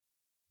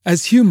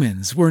As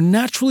humans, we're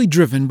naturally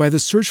driven by the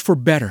search for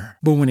better.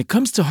 But when it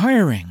comes to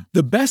hiring,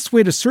 the best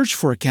way to search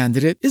for a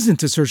candidate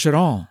isn't to search at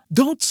all.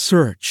 Don't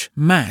search,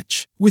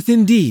 match with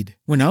Indeed.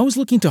 When I was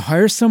looking to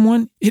hire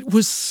someone, it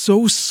was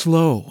so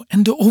slow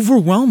and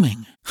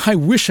overwhelming. I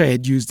wish I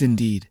had used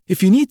Indeed.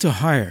 If you need to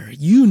hire,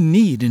 you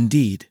need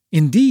Indeed.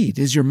 Indeed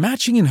is your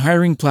matching and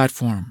hiring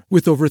platform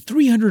with over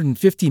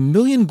 350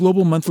 million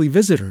global monthly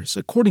visitors,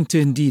 according to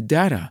Indeed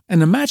data,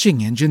 and a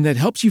matching engine that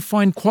helps you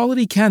find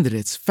quality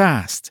candidates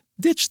fast.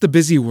 Ditch the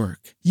busy work.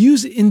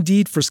 Use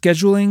Indeed for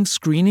scheduling,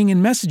 screening,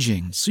 and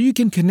messaging so you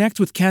can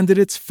connect with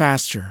candidates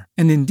faster.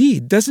 And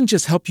Indeed doesn't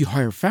just help you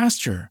hire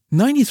faster.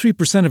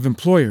 93% of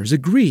employers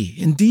agree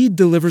Indeed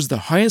delivers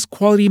the highest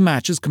quality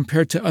matches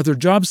compared to other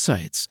job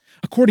sites,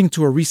 according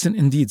to a recent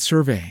Indeed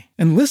survey.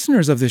 And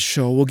listeners of this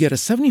show will get a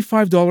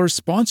 $75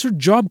 sponsored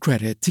job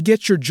credit to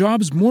get your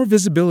jobs more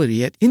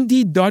visibility at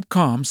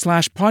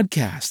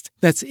Indeed.com/podcast.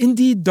 That's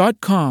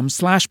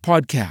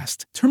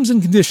Indeed.com/podcast. Terms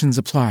and conditions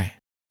apply.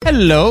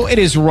 Hello, it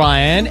is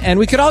Ryan, and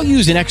we could all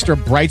use an extra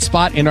bright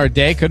spot in our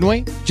day, couldn't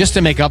we? Just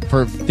to make up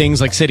for things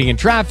like sitting in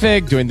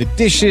traffic, doing the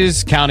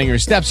dishes, counting your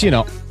steps,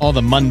 all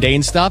the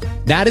mundane stuff.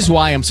 That is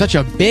why I'm such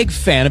a big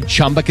fan of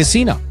Chumba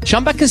Casino.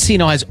 Chumba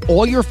Casino has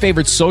all your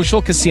favorite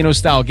social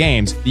casino-style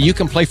games that you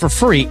can play for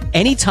free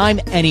anytime,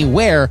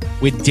 anywhere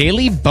with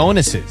daily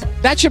bonuses.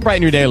 That should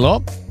brighten your day a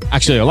little.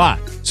 Actually, a lot.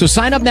 So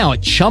sign up now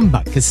at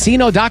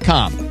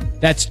ChumbaCasino.com.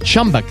 That's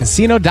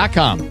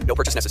ChumbaCasino.com. No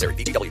purchase necessary.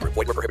 VGW Group.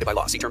 Void where prohibited by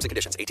law. See terms and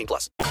conditions.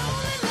 18+.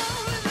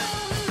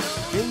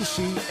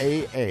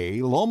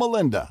 KCAA Loma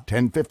Linda,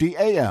 1050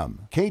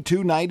 AM,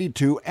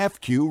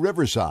 K292FQ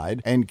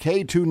Riverside, and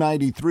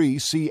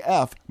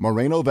K293CF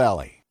Moreno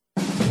Valley.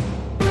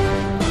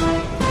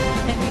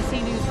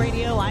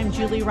 I'm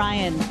Julie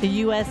Ryan. The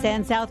U.S.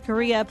 and South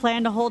Korea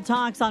plan to hold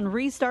talks on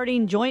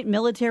restarting joint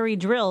military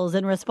drills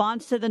in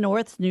response to the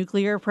North's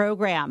nuclear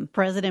program.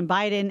 President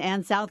Biden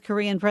and South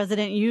Korean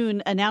President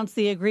Yoon announced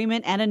the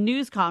agreement at a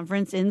news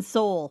conference in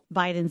Seoul.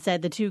 Biden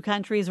said the two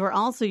countries were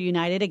also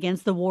united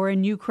against the war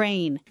in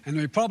Ukraine. And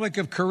the Republic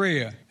of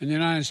Korea and the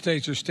United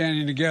States are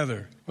standing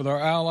together with our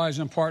allies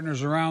and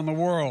partners around the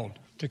world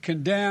to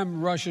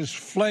condemn Russia's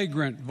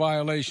flagrant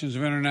violations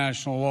of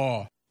international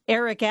law.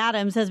 Eric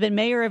Adams has been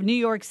mayor of New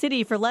York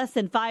City for less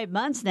than 5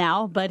 months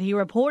now, but he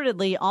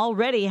reportedly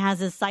already has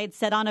his sights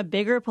set on a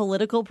bigger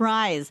political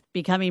prize,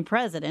 becoming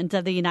president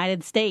of the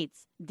United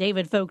States.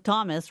 David Folk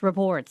Thomas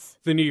reports.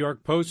 The New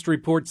York Post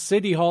reports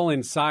City Hall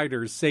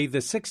insiders say the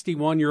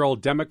 61-year-old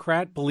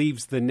Democrat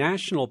believes the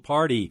National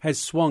Party has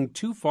swung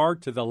too far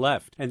to the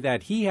left and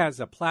that he has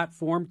a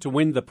platform to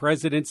win the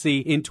presidency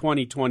in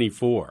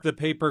 2024. The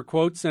paper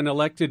quotes an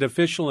elected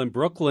official in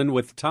Brooklyn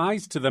with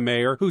ties to the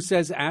mayor who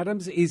says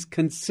Adams is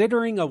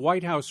considering a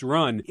White House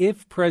run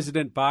if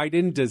President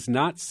Biden does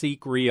not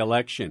seek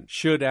re-election.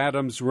 Should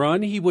Adams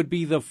run, he would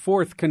be the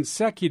fourth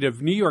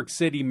consecutive New York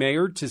City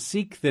mayor to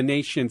seek the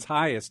nation's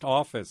highest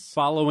office,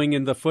 following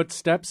in the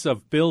footsteps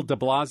of Bill de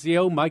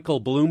Blasio,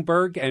 Michael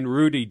Bloomberg, and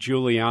Rudy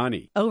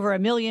Giuliani. Over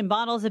 1 million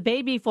bottles of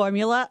baby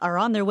formula are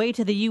on their way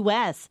to the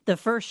U.S. The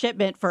first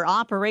shipment for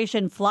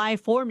Operation Fly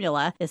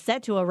Formula is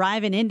set to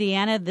arrive in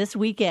Indiana this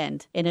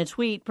weekend. In a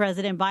tweet,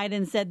 President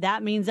Biden said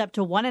that means up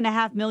to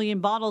 1.5 million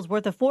bottles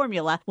worth of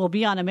formula will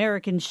be on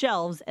American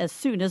shelves as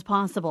soon as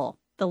possible.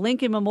 The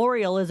Lincoln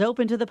Memorial is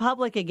open to the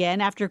public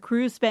again after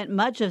crews spent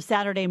much of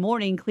Saturday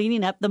morning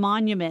cleaning up the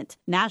monument.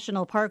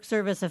 National Park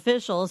Service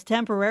officials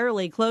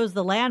temporarily closed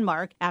the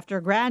landmark after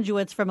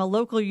graduates from a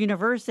local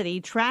university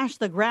trashed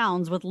the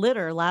grounds with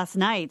litter last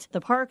night.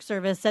 The Park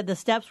Service said the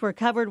steps were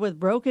covered with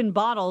broken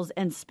bottles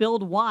and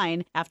spilled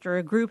wine after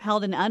a group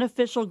held an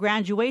unofficial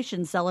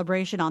graduation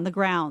celebration on the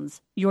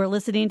grounds. You're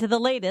listening to the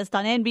latest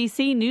on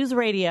NBC News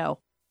Radio.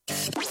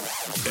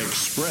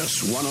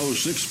 Express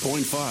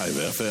 106.5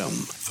 FM.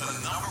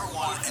 The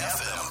 #1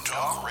 FM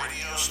talk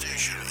radio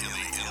station in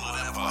the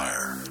Inland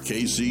Empire.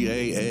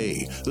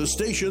 KCAA, the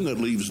station that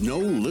leaves no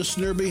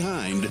listener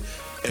behind.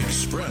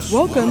 Express.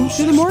 Welcome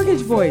to The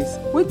Mortgage Voice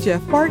with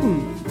Jeff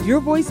Barton, your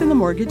voice in the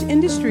mortgage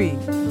industry.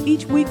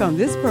 Each week on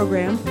this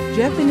program,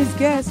 Jeff and his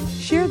guests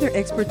share their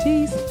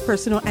expertise,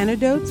 personal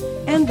anecdotes,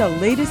 and the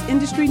latest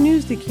industry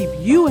news to keep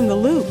you in the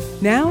loop.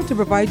 Now, to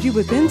provide you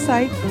with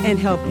insight and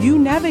help you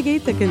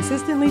navigate the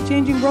consistently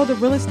changing world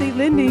of real estate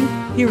lending,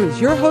 here is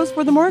your host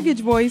for The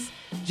Mortgage Voice,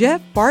 Jeff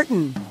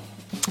Barton.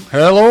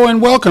 Hello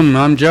and welcome.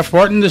 I'm Jeff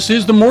Barton. This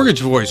is The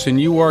Mortgage Voice,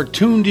 and you are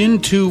tuned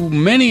into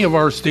many of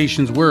our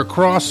stations. We're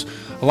across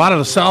a lot of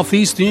the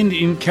southeast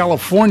in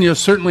California,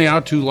 certainly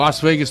out to Las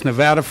Vegas,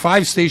 Nevada.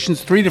 5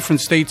 stations, 3 different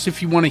states.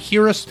 If you want to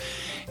hear us,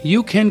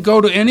 you can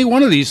go to any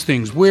one of these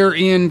things. We're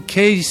in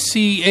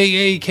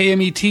KCAA,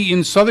 KMET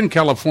in Southern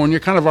California,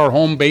 kind of our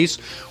home base.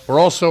 We're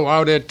also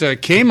out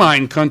at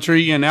K-Mine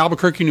Country in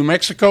Albuquerque, New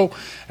Mexico,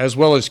 as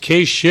well as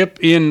K-Ship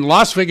in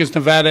Las Vegas,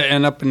 Nevada,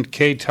 and up in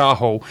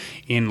K-Tahoe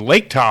in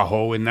Lake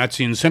Tahoe, and that's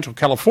in Central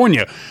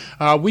California.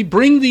 We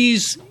bring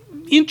these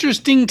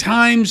interesting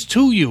times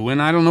to you,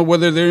 and I don't know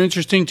whether they're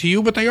interesting to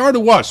you, but they are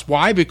to us.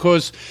 Why?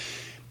 Because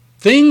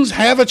things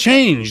have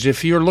changed.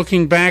 If you're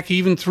looking back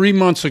even 3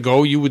 months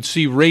ago, you would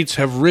see rates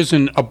have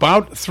risen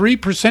about 3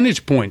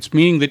 percentage points,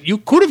 meaning that you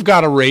could have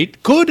got a rate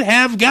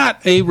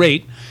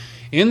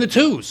in the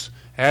 2s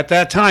at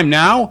that time.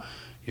 Now,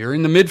 you're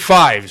in the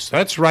mid-5s.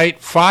 That's right,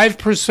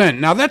 5%.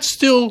 Now, that's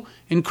still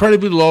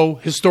incredibly low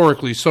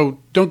historically, so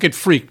don't get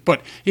freaked.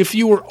 But if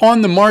you were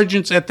on the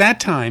margins at that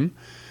time,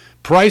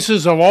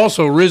 prices have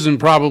also risen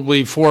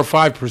probably 4 or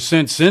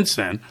 5% since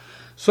then.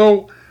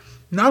 So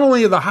not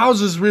only are the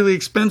houses really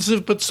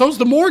expensive, but so's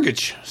the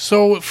mortgage.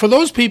 So for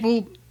those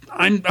people,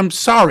 I'm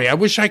sorry. I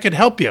wish I could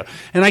help you.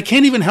 And I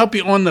can't even help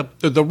you on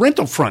the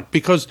rental front,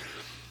 because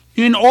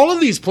in all of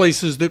these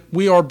places that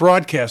we are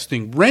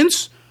broadcasting,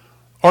 rents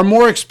are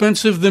more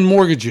expensive than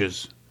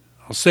mortgages.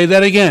 I'll say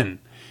that again.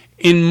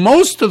 In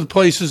most of the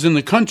places in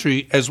the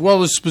country, as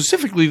well as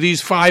specifically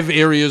these 5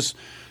 areas,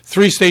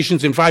 3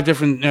 stations in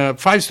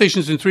 5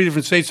 stations in 3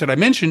 different states that I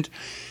mentioned,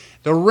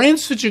 the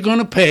rents that you're going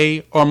to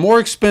pay are more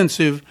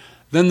expensive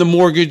than the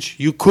mortgage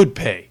you could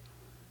pay.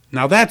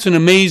 Now that's an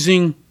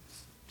amazing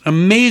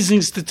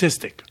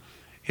statistic.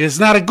 It's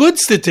not a good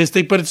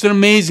statistic, but it's an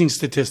amazing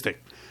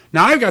statistic.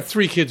 Now I've got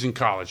 3 kids in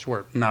college.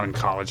 Well, not in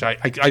college.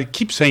 I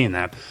keep saying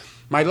that.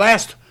 My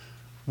last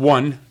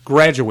one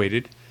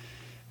graduated.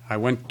 I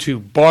went to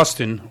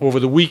Boston over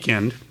the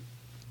weekend.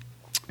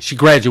 She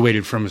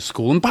graduated from a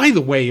school. And by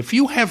the way, if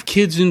you have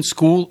kids in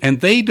school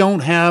and they don't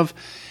have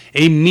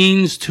a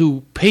means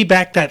to pay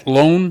back that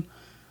loan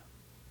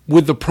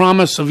with the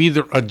promise of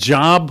either a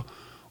job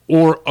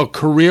or a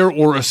career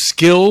or a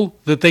skill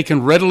that they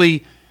can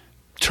readily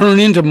turn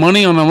into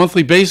money on a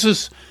monthly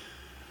basis,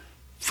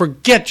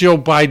 forget Joe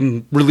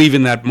Biden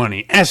relieving that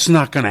money. That's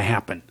not going to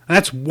happen.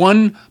 That's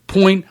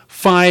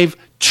 $1.5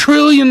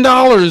 trillion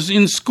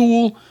in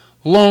school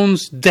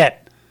loans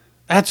debt.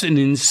 That's an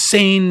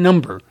insane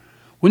number.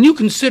 When you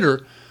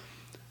consider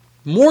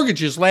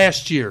mortgages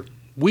last year,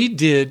 we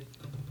did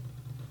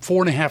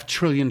 $4.5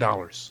 trillion.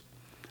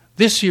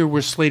 This year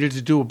we're slated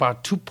to do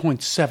about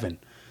 2.7.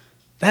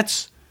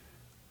 That's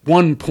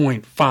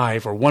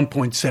 1.5 or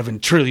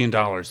 1.7 trillion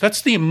dollars.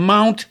 That's the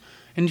amount,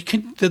 and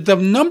the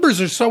numbers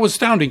are so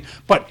astounding.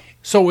 But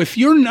so if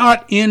you're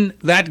not in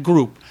that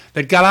group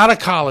that got out of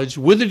college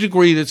with a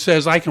degree that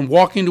says I can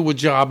walk into a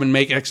job and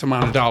make X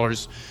amount of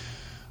dollars,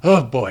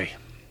 oh boy.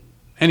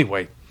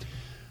 Anyway,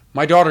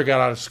 my daughter got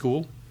out of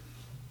school,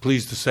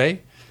 pleased to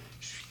say.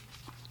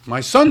 My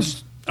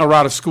sons are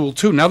out of school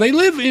too. Now they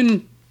live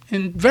in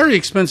very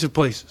expensive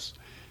places.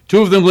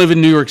 2 of them live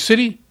in New York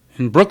City,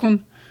 in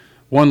Brooklyn.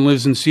 1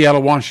 lives in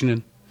Seattle,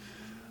 Washington,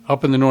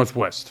 up in the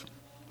Northwest.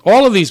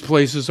 All of these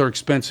places are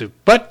expensive,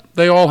 but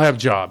they all have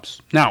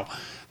jobs. Now,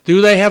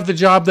 do they have the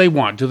job they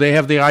want? Do they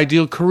have the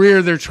ideal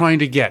career they're trying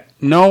to get?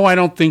 No, I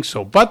don't think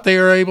so. But they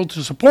are able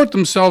to support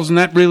themselves, and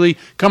that really,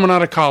 coming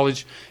out of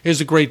college,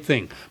 is a great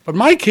thing. But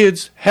my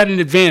kids had an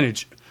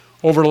advantage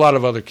over a lot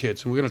of other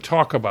kids, and we're going to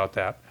talk about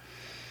that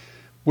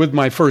with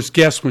my first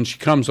guest when she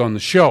comes on the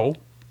show.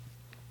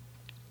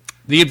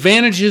 The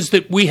advantages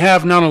that we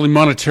have, not only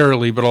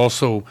monetarily, but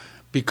also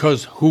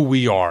because who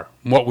we are,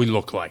 what we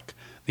look like.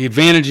 The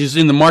advantages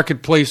in the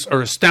marketplace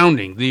are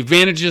astounding. The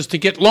advantages to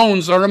get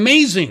loans are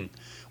amazing.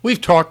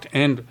 We've talked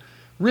and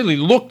really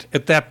looked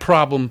at that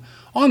problem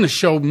on the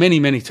show many,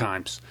 many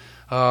times,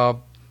 on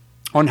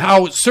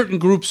how certain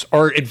groups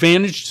are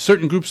advantaged,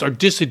 certain groups are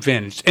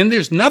disadvantaged, and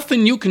there's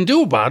nothing you can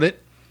do about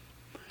it.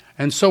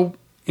 And so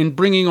in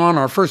bringing on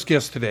our first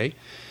guest today,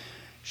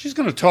 she's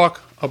going to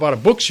talk about a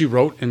book she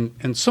wrote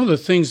and some of the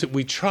things that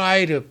we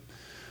try to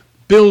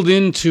build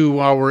into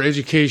our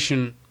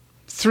education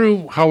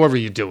through however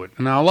you do it.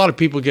 Now, a lot of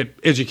people get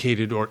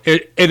educated or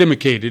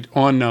educated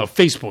on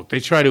Facebook. They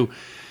try to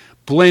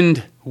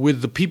blend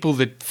with the people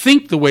that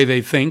think the way they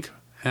think.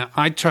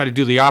 I try to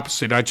do the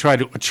opposite. I try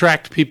to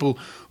attract people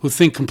who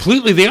think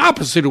completely the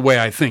opposite of the way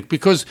I think,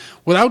 because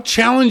without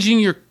challenging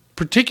your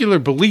particular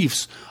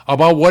beliefs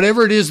about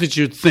whatever it is that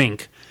you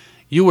think,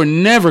 you are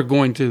never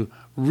going to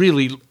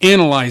really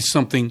analyze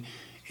something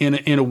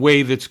in a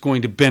way that's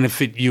going to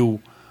benefit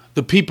you,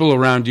 the people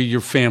around you,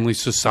 your family,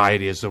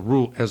 society as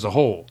a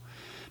whole.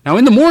 Now,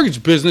 in the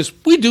mortgage business,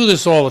 we do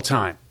this all the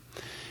time.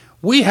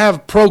 We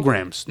have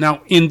programs.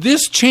 Now, in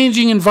this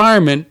changing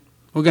environment,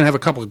 we're going to have a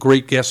couple of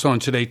great guests on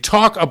today,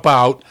 talk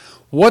about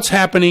what's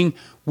happening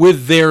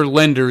with their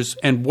lenders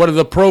and what are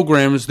the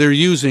programs they're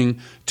using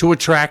to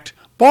attract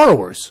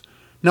borrowers.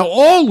 Now,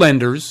 all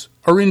lenders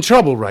are in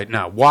trouble right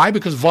now. Why?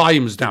 Because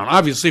volume is down.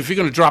 Obviously, if you're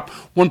going to drop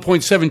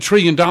 $1.7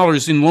 trillion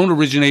in loan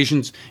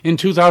originations in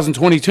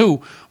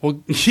 2022,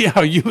 well, yeah,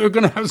 you're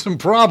going to have some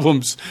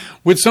problems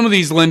with some of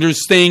these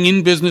lenders staying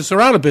in business or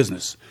out of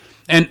business.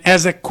 And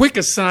as a quick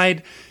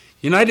aside,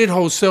 United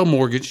Wholesale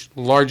Mortgage,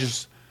 the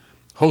largest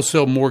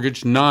wholesale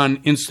mortgage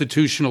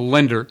non-institutional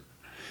lender,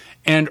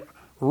 and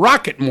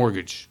Rocket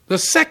Mortgage, the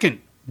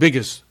second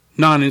biggest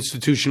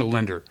non-institutional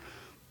lender,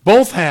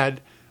 both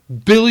had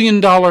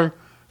billion-dollar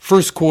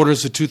first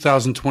quarters of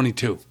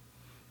 2022.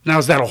 Now,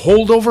 is that a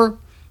holdover?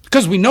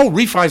 Because we know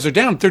refis are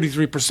down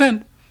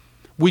 33%.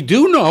 We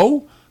do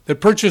know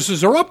that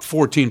purchases are up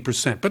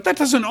 14%, but that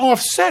doesn't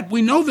offset.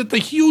 We know that the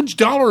huge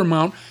dollar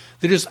amount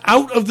that is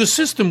out of the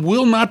system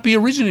will not be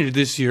originated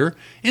this year,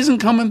 isn't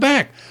coming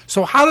back.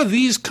 So how do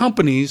these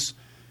companies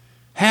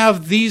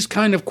have these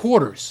kind of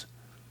quarters?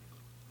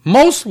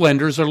 Most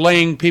lenders are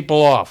laying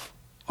people off,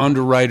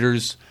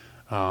 underwriters,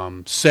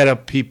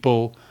 setup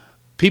people,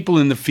 people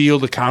in the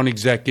field, account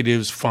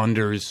executives,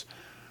 funders.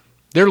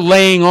 They're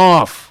laying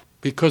off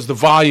because the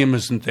volume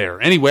isn't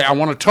there. Anyway, I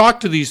want to talk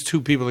to these two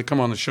people that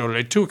come on the show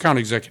today, two account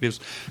executives,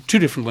 two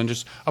different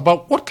lenders,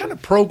 about what kind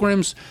of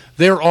programs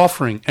they're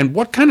offering and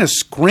what kind of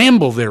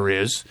scramble there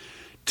is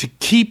to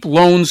keep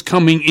loans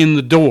coming in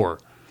the door.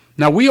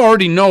 Now, we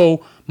already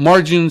know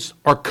margins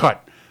are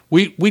cut.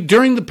 We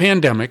during the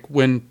pandemic,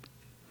 when,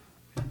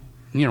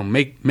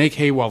 make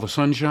hay while the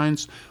sun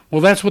shines, well,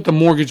 that's what the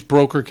mortgage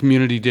broker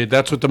community did.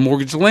 That's what the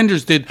mortgage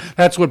lenders did.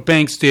 That's what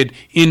banks did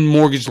in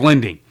mortgage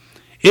lending.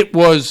 It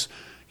was,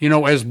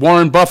 as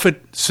Warren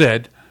Buffett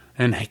said,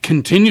 and he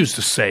continues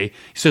to say,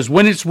 he says,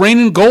 when it's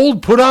raining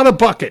gold, put out a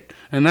bucket.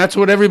 And that's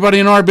what everybody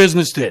in our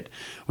business did.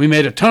 We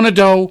made a ton of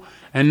dough,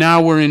 and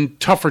now we're in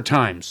tougher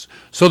times.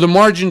 So the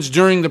margins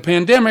during the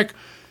pandemic,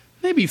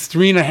 maybe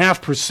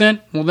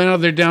 3.5%. Well, now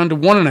they're down to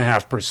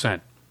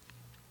 1.5%.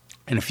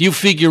 And if you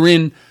figure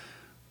in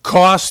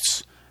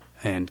costs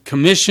and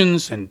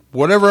commissions and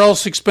whatever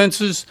else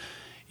expenses,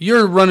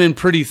 you're running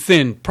pretty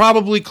thin,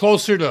 probably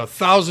closer to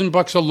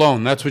 $1,000 a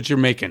loan. That's what you're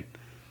making.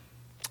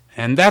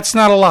 And that's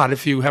not a lot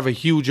if you have a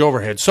huge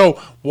overhead. So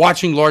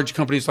watching large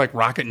companies like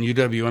Rocket and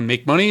UWM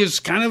make money is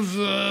kind of,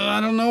 I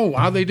don't know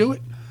how they do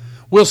it.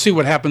 We'll see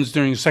what happens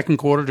during the second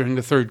quarter, during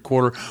the third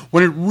quarter.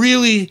 When it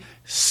really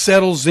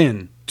settles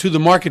in to the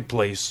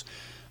marketplace,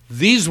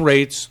 these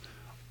rates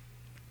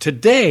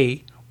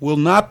today will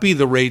not be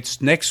the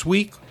rates next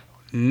week,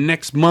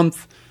 next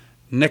month,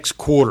 next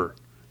quarter.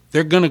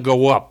 They're going to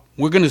go up.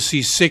 We're going to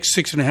see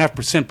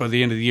 6.5% by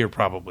the end of the year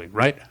probably,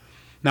 right?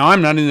 Now,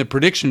 I'm not in the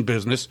prediction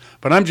business,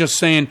 but I'm just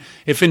saying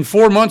if in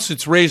 4 months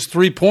it's raised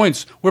 3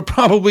 points, we're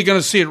probably going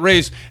to see it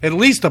raise at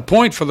least a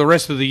point for the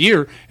rest of the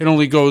year. It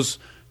only goes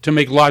to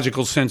make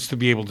logical sense to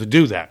be able to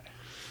do that.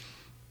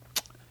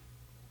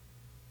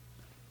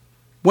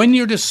 When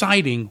you're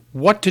deciding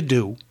what to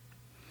do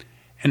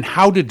and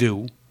how to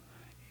do,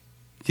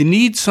 you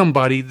need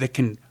somebody that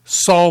can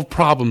solve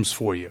problems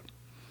for you.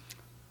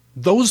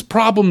 Those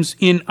problems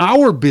in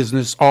our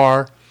business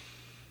are,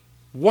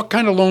 what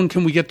kind of loan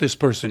can we get this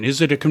person?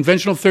 Is it a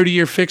conventional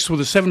 30-year fix with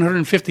a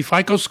 750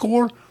 FICO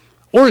score?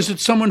 Or is it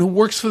someone who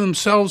works for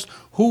themselves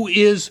who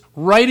is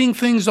writing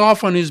things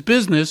off on his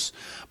business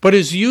but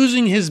is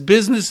using his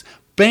business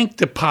bank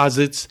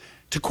deposits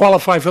to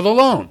qualify for the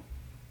loan?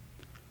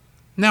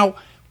 Now,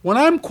 when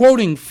I'm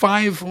quoting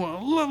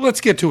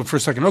let's get to it for a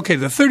second. Okay,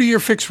 the 30-year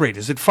fixed rate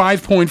is at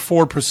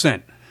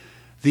 5.4%.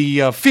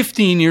 The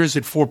 15 years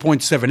at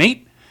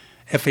 4.78.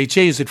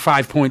 FHA is at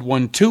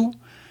 5.12.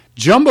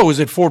 Jumbo is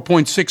at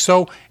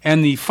 4.60,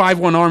 and the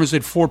 5-1 ARM is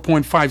at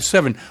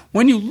 4.57.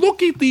 When you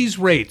look at these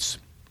rates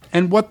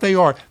and what they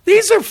are,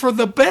 these are for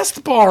the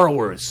best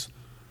borrowers.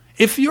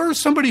 If you're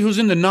somebody who's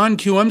in the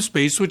non-QM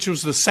space, which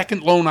was the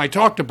second loan I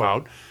talked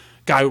about,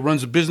 guy who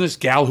runs a business,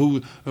 gal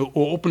who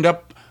opened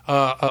up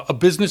a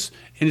business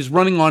and is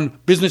running on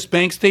business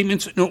bank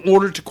statements in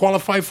order to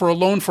qualify for a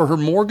loan for her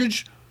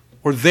mortgage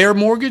or their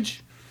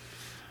mortgage,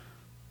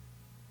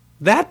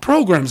 that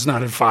program's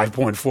not at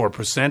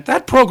 5.4%.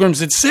 That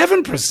program's at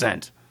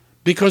 7%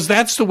 because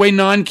that's the way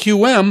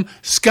non-QM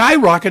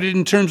skyrocketed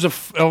in terms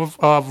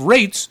of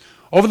rates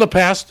over the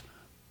past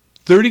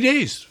 30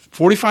 days,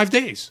 45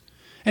 days.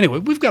 Anyway,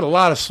 we've got a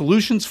lot of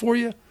solutions for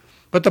you,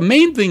 but the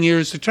main thing here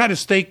is to try to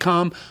stay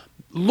calm,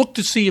 look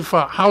to see if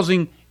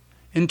housing,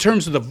 in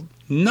terms of the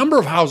number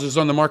of houses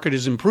on the market,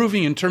 is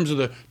improving, in terms of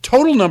the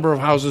total number of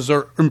houses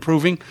are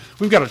improving.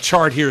 We've got a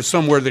chart here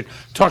somewhere that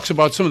talks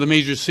about some of the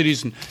major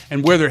cities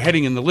and where they're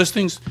heading in the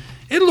listings.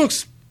 It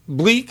looks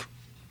bleak.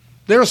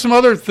 There are some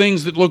other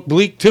things that look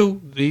bleak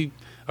too. The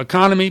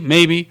economy,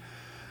 maybe.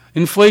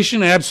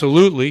 Inflation,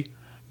 absolutely.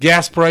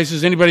 Gas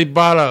prices. Anybody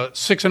bought a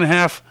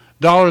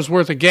 $6.50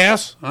 worth of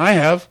gas? I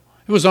have.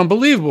 It was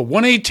unbelievable.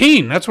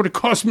 $1.18. That's what it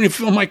cost me to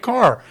fill my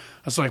car. I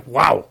was like,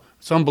 wow.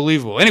 It's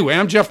unbelievable. Anyway,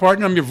 I'm Jeff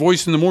Barton. I'm your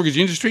voice in the mortgage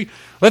industry.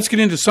 Let's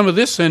get into some of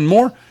this and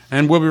more,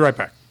 and we'll be right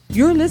back.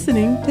 You're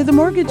listening to The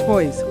Mortgage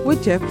Voice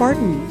with Jeff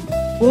Barton.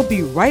 We'll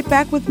be right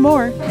back with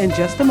more in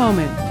just a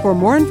moment. For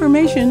more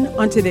information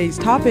on today's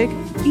topic,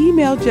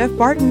 email Jeff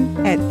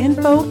Barton at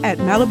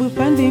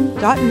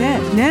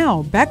info@malibufunding.net.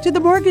 Now, back to The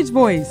Mortgage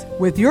Voice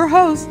with your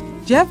host,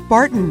 Jeff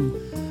Barton.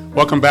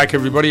 Welcome back,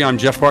 everybody. I'm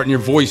Jeff Barton, your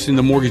voice in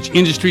the mortgage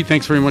industry.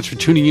 Thanks very much for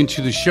tuning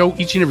into the show.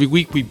 Each and every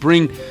week, we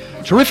bring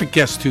terrific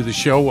guests to the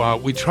show.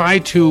 We try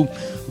to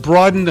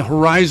broaden the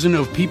horizon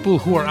of people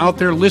who are out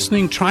there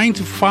listening, trying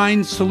to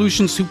find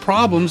solutions to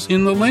problems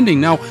in the lending.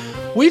 Now,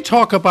 we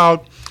talk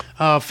about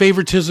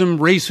favoritism,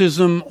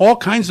 racism, all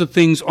kinds of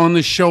things on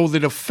the show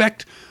that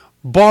affect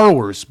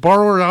borrowers.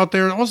 Borrowers out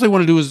there, all they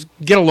want to do is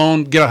get a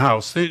loan, get a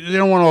house. They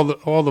don't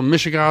want all the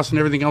mishigas and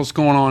everything else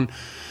going on.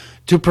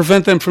 to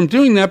prevent them from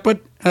doing that.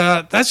 But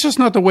that's just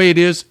not the way it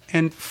is.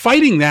 And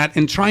fighting that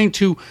and trying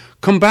to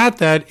combat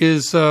that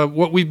is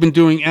what we've been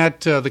doing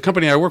at the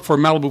company I work for,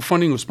 Malibu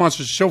Funding, who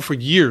sponsors the show for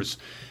years.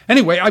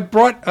 Anyway, I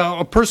brought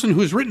a person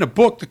who's written a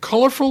book, The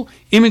Colorful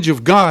Image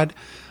of God,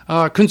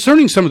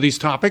 concerning some of these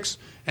topics.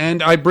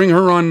 And I bring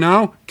her on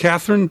now,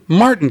 Catherine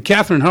Martin.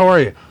 Catherine, how are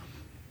you?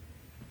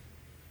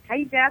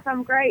 Hey, Jeff,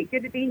 I'm great.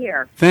 Good to be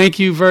here. Thank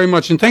you very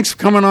much. And thanks for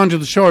coming on to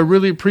the show. I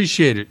really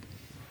appreciate it.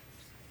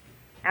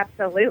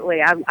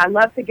 Absolutely. I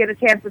love to get a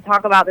chance to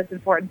talk about this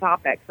important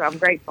topic, so I'm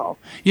grateful.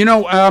 You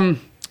know, I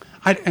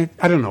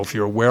don't know if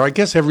you're aware. I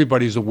guess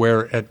everybody's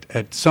aware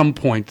at some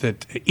point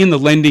that in the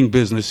lending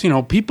business, you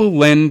know, people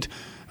lend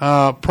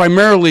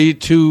primarily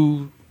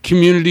to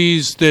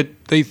communities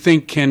that they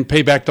think can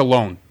pay back the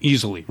loan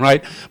easily,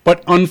 right?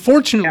 But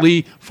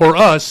unfortunately for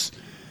us,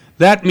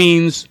 that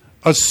means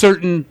a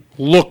certain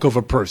look of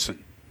a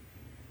person.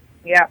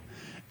 Yeah.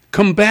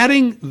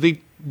 Combating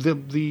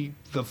the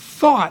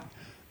thought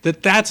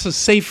that that's a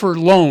safer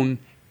loan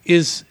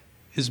is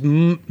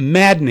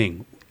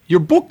maddening. Your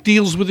book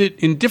deals with it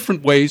in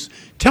different ways.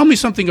 Tell me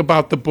something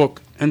about the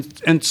book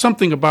and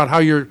something about how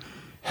you're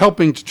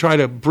helping to try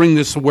to bring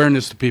this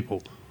awareness to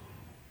people.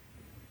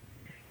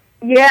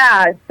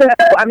 Yeah, so,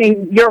 I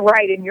mean, you're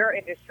right, in your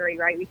industry,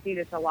 right, we see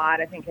this a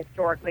lot, I think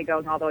historically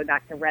going all the way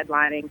back to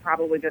redlining,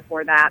 probably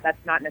before that.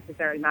 That's not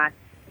necessarily my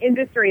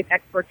industry's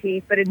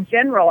expertise, but in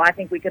general, I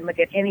think we can look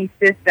at any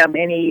system,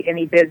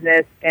 any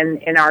business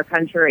in our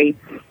country,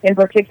 in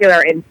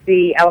particular, and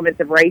see elements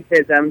of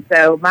racism.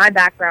 So my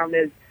background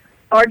is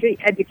largely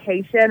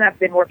education. I've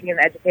been working in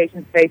the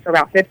education space for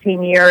about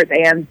 15 years,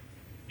 and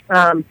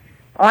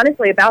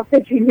honestly, about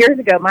 15 years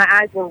ago, my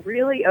eyes were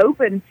really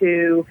open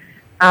to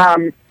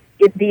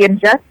the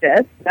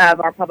injustice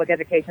of our public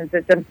education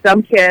system.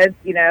 Some kids,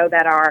 you know,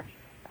 that are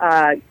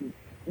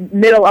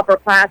middle, upper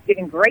class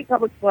getting great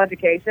public school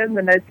educations,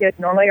 and those kids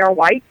normally are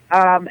white,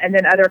 and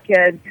then other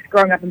kids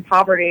growing up in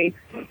poverty,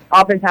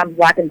 oftentimes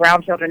black and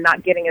brown children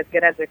not getting as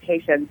good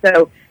education.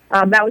 So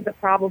that was the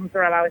problem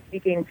that I was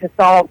seeking to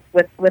solve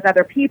with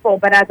other people.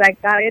 But as I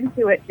got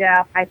into it,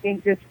 Jeff, I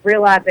think just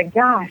realizing,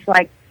 gosh,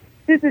 like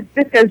this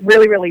goes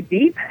really, really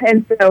deep.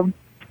 And so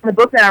the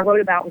book that I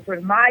wrote about was sort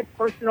of my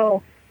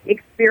personal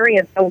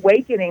experience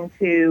awakening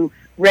to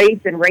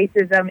race and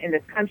racism in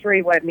this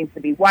country, what it means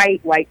to be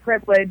white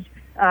privilege,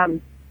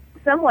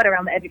 somewhat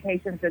around the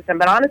education system,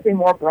 but honestly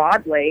more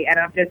broadly. And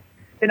I've just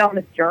been on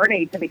this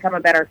journey to become a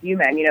better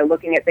human, you know,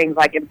 looking at things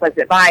like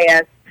implicit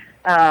bias,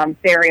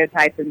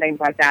 stereotypes and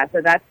things like that.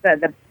 So that's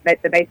the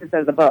basis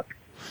of the book.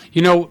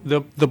 You know,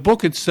 the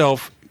book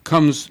itself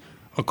comes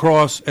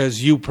across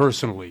as you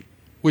personally,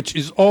 which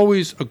is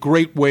always a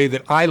great way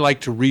that I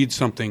like to read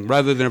something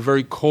rather than a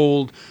very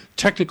cold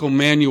technical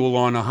manual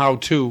on a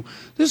how-to.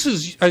 This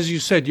is, as you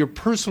said, your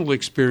personal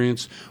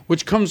experience,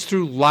 which comes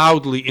through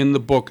loudly in the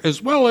book,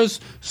 as well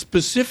as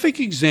specific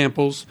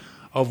examples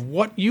of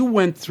what you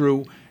went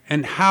through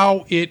and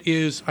how it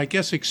is, I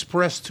guess,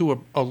 expressed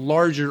to a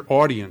larger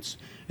audience.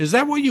 Is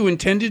that what you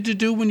intended to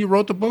do when you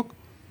wrote the book?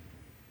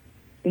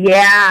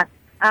 Yeah.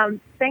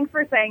 Thanks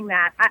for saying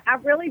that. I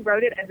really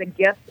wrote it as a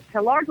gift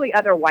to largely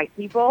other white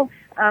people,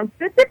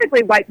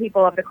 specifically white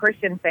people of the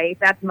Christian faith.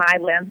 That's my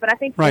lens, but I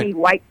think any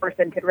white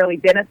person could really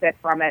benefit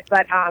from it.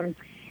 But,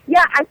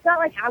 yeah, I felt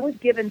like I was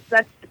given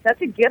such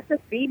a gift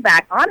of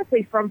feedback,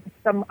 honestly, from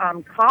some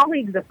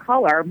colleagues of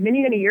color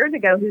many, many years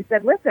ago who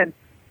said, listen,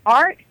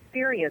 our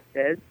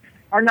experiences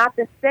are not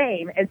the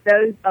same as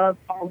those of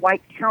our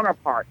white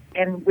counterparts.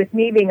 And with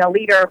me being a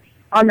leader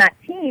on that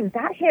team,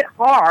 that hit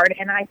hard,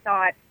 and I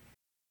thought,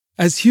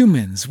 as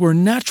humans, we're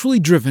naturally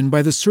driven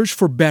by the search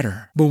for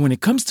better. But when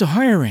it comes to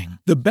hiring,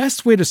 the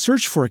best way to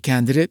search for a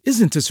candidate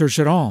isn't to search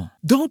at all.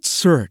 Don't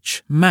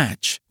search,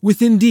 match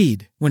with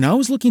Indeed. When I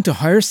was looking to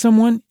hire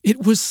someone,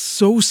 it was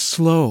so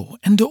slow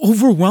and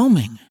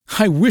overwhelming.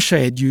 I wish I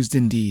had used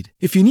Indeed.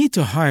 If you need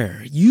to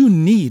hire, you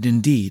need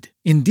Indeed.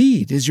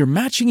 Indeed is your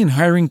matching and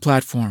hiring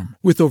platform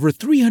with over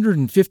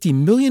 350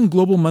 million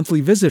global monthly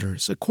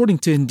visitors, according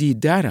to Indeed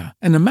data,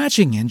 and a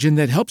matching engine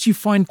that helps you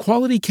find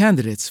quality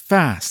candidates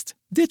fast.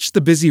 Ditch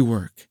the busy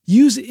work.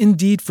 Use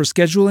Indeed for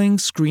scheduling,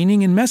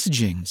 screening, and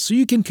messaging so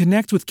you can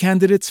connect with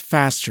candidates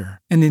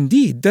faster. And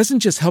Indeed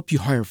doesn't just help you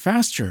hire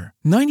faster.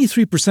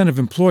 93% of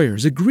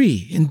employers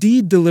agree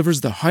Indeed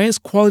delivers the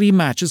highest quality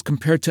matches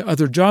compared to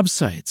other job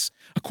sites,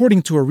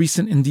 according to a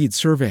recent Indeed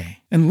survey.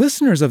 And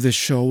listeners of this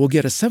show will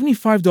get a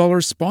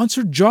 $75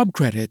 sponsored job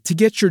credit to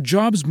get your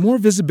jobs more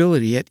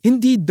visibility at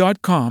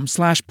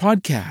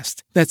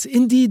Indeed.com/podcast. That's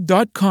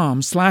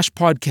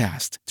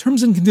Indeed.com/podcast.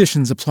 Terms and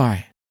conditions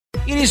apply.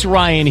 It is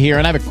Ryan here,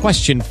 and I have a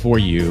question for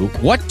you.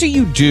 What do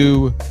you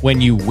do when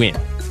you win?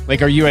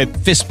 Like, are you a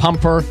fist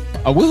pumper,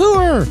 a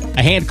woohooer,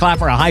 a hand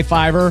clapper, a high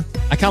fiver?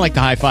 I kind of like the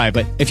high five,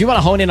 but if you want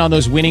to hone in on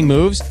those winning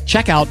moves,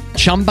 check out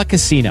Chumba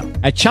Casino.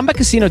 At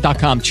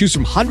ChumbaCasino.com, choose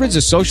from hundreds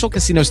of social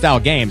casino style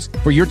games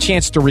for your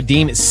chance to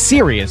redeem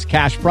serious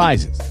cash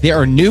prizes. There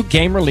are new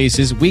game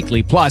releases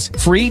weekly, plus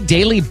free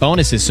daily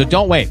bonuses. So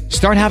don't wait.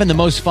 Start having the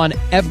most fun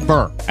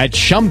ever at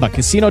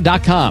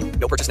ChumbaCasino.com.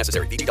 No purchase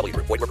necessary. VGW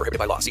Group. Void where prohibited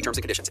by law. See terms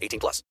and conditions.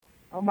 18+.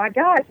 Oh my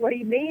gosh, what do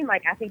you mean?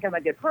 Like, I think I'm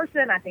a good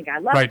person. I think I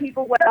love Right.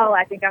 people well.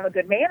 I think I'm a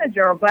good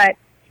manager. But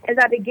as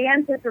I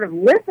began to sort of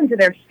listen to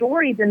their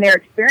stories and their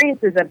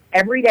experiences of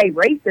everyday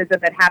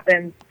racism that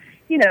happens,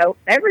 you know,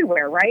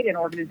 everywhere, right, in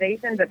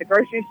organizations, at the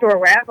grocery store,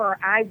 wherever,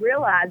 I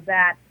realized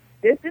that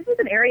this was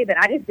an area that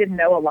I just didn't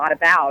know a lot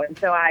about. And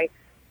so I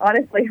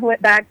honestly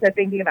went back to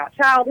thinking about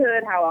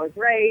childhood, how I was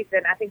raised,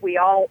 and I think we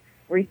all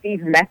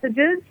received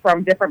messages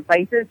from different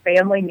places,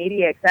 family,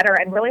 media, et cetera,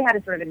 and really had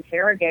to sort of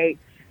interrogate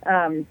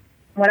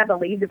what I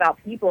believed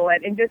about people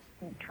and just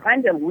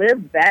trying to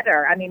live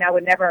better. I mean, I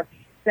would never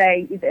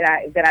say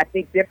that I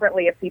think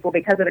differently of people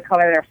because of the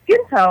color of their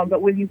skin tone,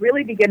 but when you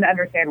really begin to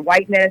understand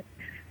whiteness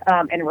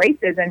and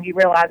racism, you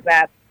realize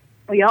that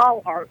we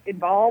all are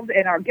involved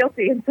and are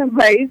guilty in some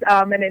ways.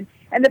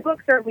 And the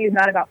book certainly is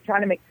not about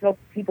trying to make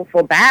people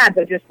feel bad,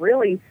 but just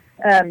really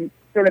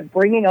sort of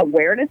bringing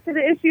awareness to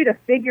the issue to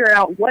figure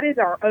out what is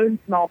our own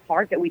small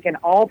part that we can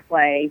all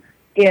play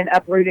in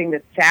uprooting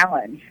this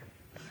challenge.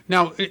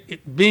 Now,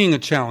 it being a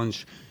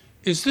challenge,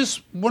 is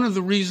this one of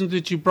the reasons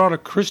that you brought a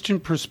Christian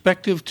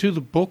perspective to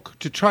the book,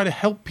 to try to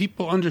help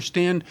people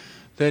understand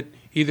that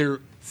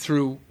either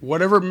through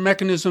whatever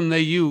mechanism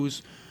they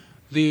use,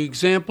 the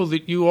example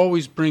that you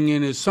always bring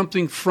in is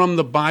something from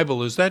the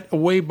Bible? Is that a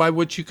way by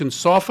which you can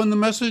soften the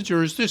message,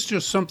 or is this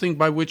just something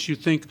by which you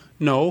think,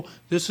 no,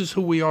 this is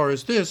who we are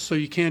as this, so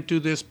you can't do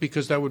this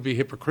because that would be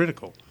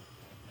hypocritical?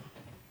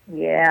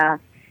 Yeah.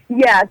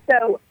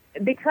 So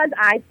because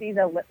I see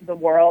the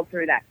world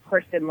through that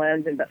Christian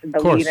lens and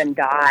believe in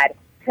God,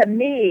 to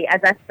me,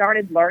 as I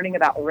started learning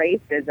about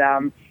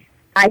racism,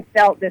 I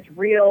felt this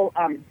real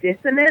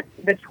dissonance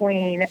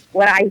between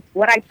what I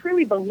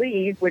truly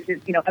believe, which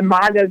is, you know,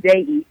 imago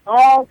Dei,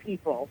 all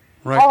people.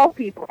 Right. All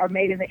people are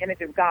made in the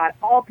image of God.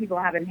 All people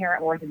have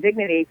inherent worth and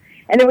dignity.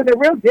 And there was a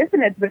real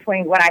dissonance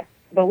between what I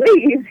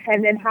believed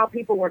and then how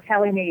people were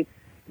telling me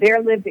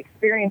their lived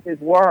experiences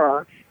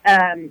were,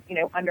 you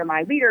know, under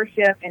my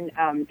leadership and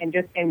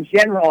just in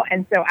general.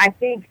 And so I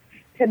think,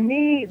 to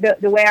me,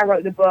 the way I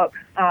wrote the book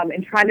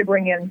and trying to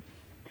bring in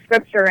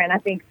Scripture and I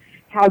think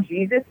how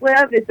Jesus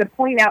lived is to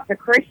point out to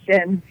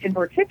Christians in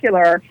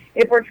particular,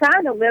 if we're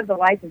trying to live the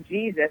life of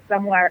Jesus,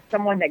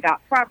 someone that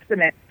got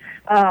proximate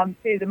to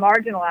the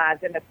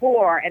marginalized and the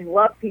poor and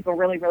loved people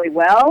really, really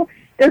well,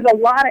 there's a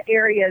lot of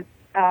areas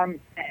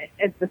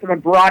as the sort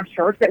of broad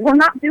church that we're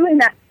not doing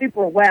that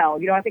super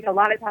well. You know, I think a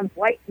lot of times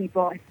white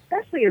people,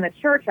 especially in the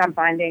church, I'm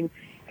finding,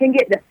 can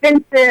get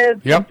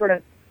defensive and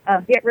sort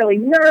of get really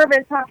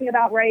nervous talking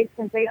about race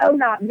and say, oh,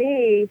 not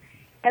me.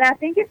 And I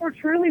think if we're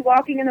truly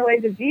walking in the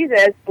ways of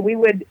Jesus, we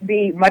would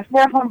be much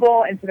more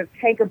humble and sort of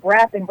take a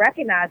breath and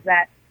recognize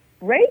that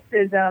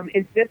racism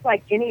is just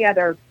like any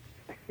other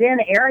sin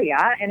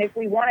area. And if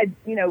we want to,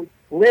 you know,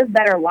 live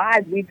better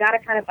lives, we've got to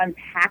kind of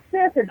unpack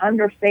this and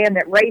understand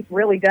that race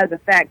really does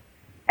affect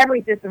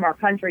every system of our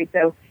country.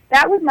 So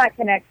that was my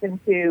connection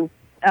to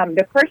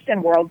the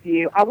Christian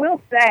worldview. I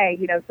will say,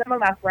 you know, some of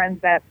my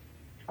friends that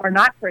are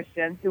not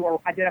Christians who are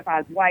identify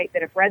as white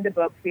that have read the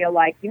book feel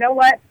like, you know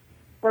what,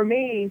 for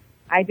me,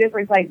 I just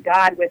replace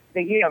God with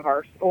the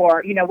universe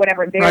or, you know,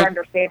 whatever their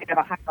understanding of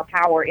a higher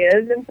power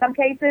is in some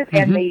cases. Mm-hmm.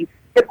 And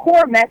the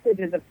core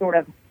messages of sort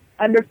of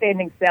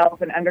understanding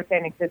self and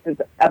understanding systems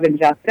of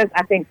injustice,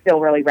 I think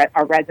still really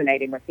are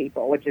resonating with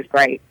people, which is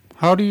great.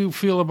 How do you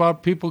feel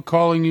about people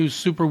calling you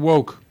super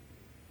woke?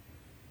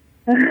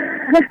 Yeah,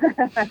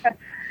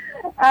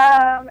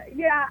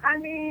 I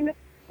mean,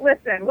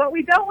 listen, what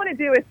we don't want to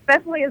do,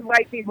 especially as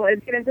white people, is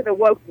get into the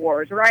woke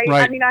wars, right?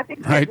 I mean, I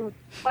think white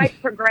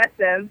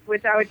progressives,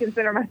 which I would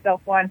consider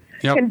myself one,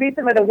 can be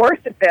some of the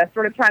worst at this,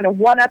 sort of trying to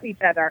one-up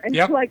each other. And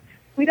like,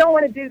 we don't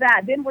want to do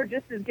that. Then we're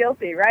just as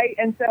guilty, right?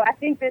 And so I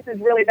think this is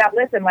really about,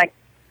 listen, like,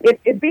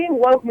 if being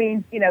woke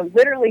means, you know,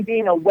 literally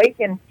being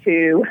awakened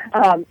to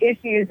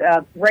issues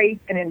of race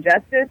and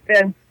injustice,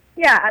 then,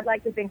 yeah, I'd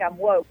like to think I'm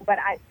woke, but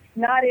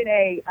not in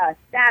a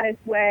status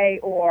way,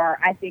 or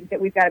I think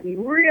that we've got to be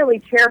really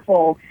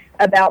careful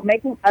about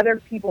making other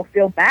people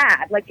feel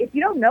bad. Like, if you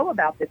don't know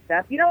about this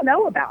stuff, you don't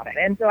know about it.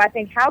 And so I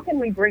think, how can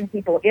we bring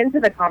people into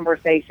the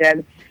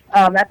conversation?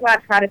 That's why I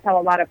try to tell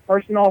a lot of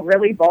personal,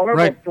 really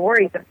vulnerable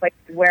stories of places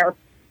where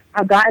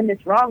I've gotten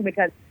this wrong,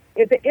 because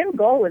if the end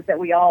goal is that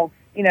we all,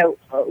 you know,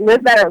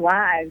 live better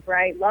lives,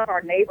 right, love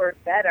our neighbors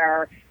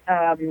better,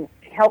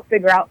 help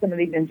figure out some of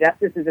these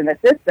injustices in the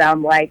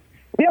system, like,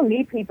 we don't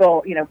need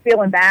people, you know,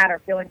 feeling bad or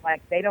feeling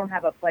like they don't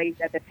have a place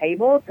at the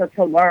table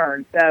to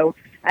learn. So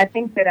I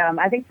think that,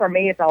 I think for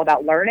me, it's all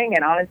about learning.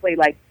 And honestly,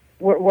 like,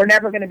 we're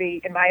never going to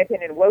be, in my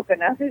opinion, woke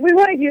enough. We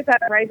want to use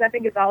that phrase. I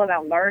think it's all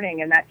about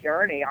learning and that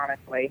journey,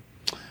 honestly.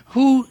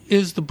 Who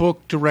is the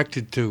book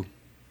directed to?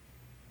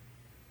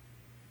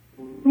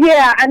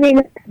 Yeah, I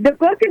mean, the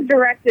book is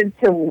directed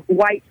to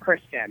white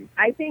Christians.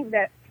 I think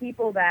that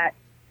people that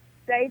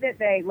say that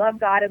they love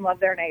God and love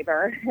their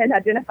neighbor and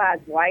identify as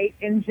white,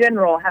 in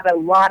general, have a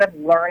lot of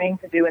learning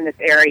to do in this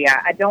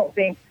area. I don't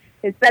think,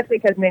 especially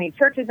because many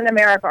churches in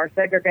America are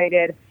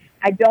segregated,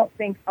 I don't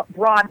think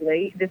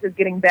broadly, this is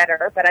getting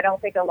better, but I don't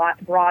think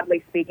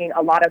broadly speaking,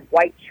 a lot of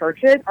white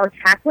churches are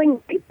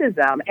tackling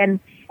racism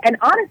and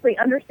honestly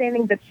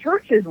understanding the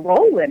church's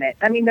role in it.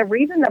 I mean, the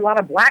reason that a lot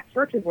of black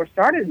churches were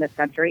started in this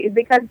country is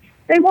because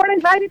they weren't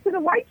invited to the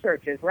white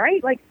churches,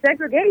 right? Like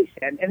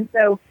segregation. And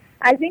so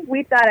I think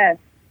we've got to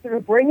sort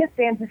of bring a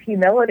stance of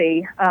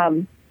humility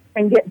and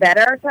get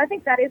better. So I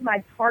think that is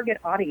my target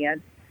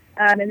audience.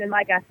 And then,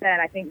 like I said,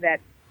 I think that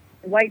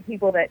white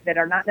people that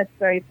are not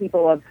necessarily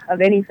people of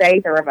any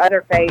faith or of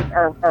other faiths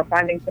are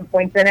finding some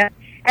points in it.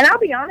 And I'll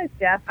be honest,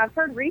 Jeff, I've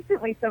heard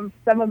recently some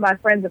of my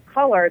friends of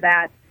color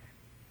that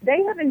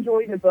they have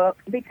enjoyed the book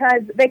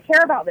because they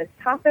care about this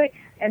topic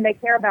and they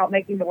care about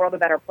making the world a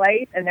better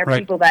place. And they're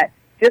people that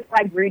just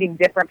like reading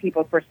different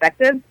people's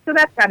perspectives. So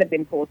that's kind of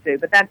been cool too.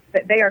 But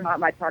they are not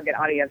my target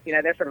audience. You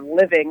know, they're sort of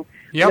living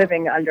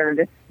under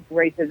this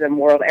racism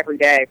world every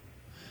day.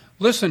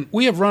 Listen,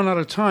 we have run out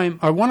of time.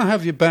 I want to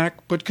have you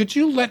back, but could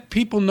you let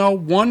people know,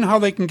 one, how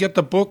they can get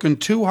the book,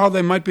 and two, how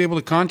they might be able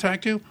to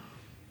contact you?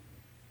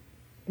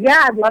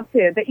 Yeah, I'd love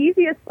to. The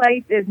easiest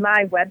place is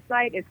my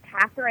website. It's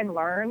Katherine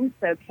Learns,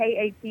 so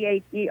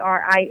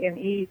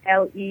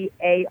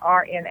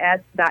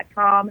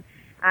KATHERENELEARNS.com.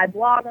 I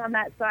blog on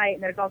that site,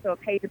 and there's also a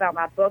page about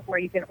my book where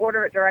you can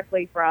order it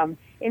directly from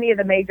any of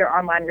the major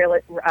online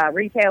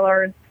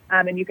retailers.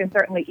 And you can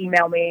certainly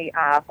email me,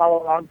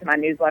 follow along to my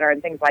newsletter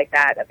and things like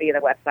that via the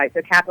website.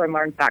 So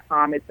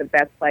KatherineLearns.com is the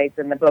best place.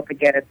 And the book,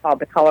 again, is called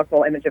The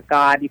Colorful Image of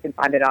God. You can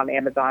find it on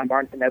Amazon,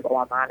 Barnes & Noble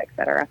online,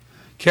 etc.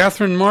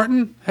 Katherine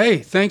Martin, hey,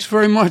 thanks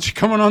very much for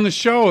coming on the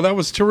show. That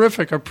was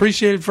terrific. I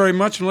appreciate it very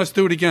much, and let's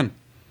do it again.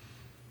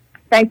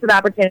 Thanks for the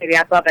opportunity.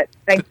 I love it.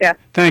 Thanks, Jeff.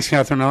 Thanks,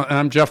 Katherine.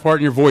 I'm Jeff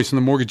Barton, your voice in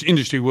the mortgage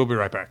industry. We'll be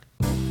right back.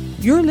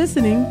 You're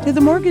listening to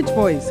The Mortgage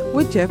Voice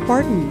with Jeff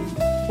Barton.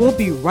 We'll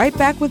be right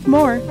back with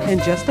more in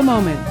just a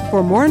moment.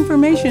 For more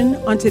information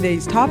on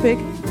today's topic,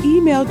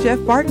 email Jeff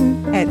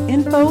Barton at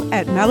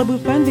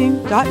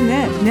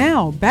info@malibufunding.net.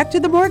 Now, back to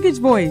The Mortgage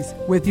Voice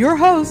with your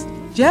host,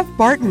 Jeff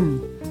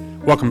Barton.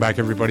 Welcome back,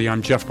 everybody.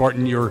 I'm Jeff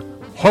Barton, your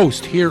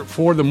host here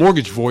for The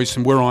Mortgage Voice,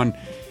 and we're on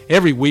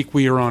every week.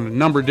 We are on a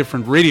number of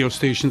different radio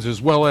stations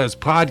as well as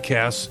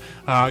podcasts.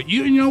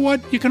 You know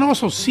what? You can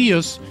also see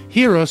us,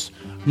 hear us,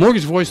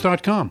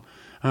 mortgagevoice.com.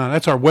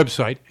 That's our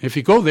website. If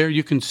you go there,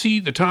 you can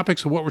see the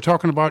topics of what we're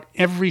talking about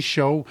every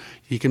show.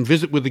 You can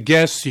visit with the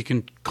guests. You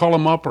can call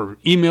them up or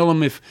email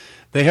them if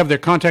they have their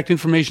contact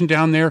information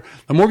down there.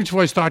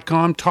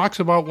 TheMortgageVoice.com talks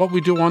about what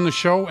we do on the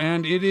show,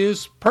 and it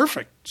is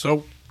perfect.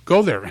 So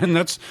go there. And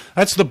that's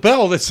the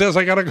bell that says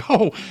I got to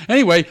go.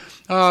 Anyway,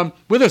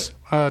 with us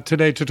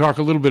today to talk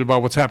a little bit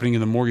about what's happening in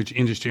the mortgage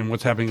industry and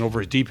what's happening over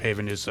at Deep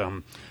Haven is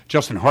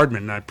Justin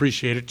Hardman. I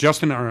appreciate it.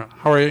 Justin, how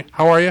are you?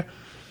 How are you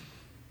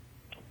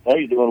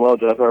doing? Well,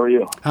 Jeff, how are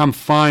you? I'm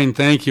fine,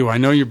 thank you. I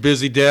know you're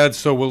busy, Dad,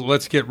 so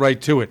let's get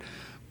right to it.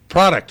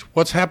 Product.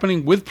 What's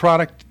happening with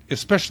product,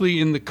 especially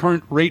in the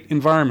current rate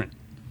environment?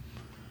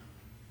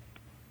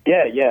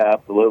 Yeah,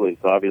 absolutely.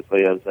 So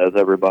obviously, as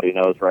everybody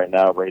knows right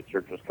now, rates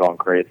are just going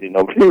crazy.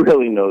 Nobody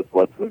really knows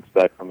what to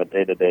expect from a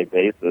day-to-day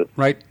basis.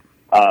 Right.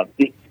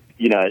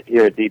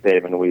 Here at Deep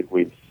Haven,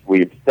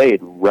 we've stayed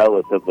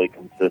relatively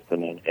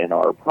consistent in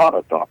our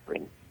product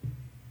offerings.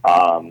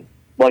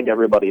 Like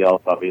everybody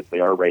else, obviously,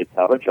 our rates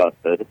have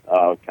adjusted,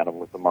 kind of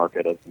with the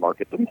market as the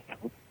market demands.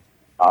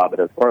 But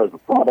as far as the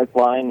product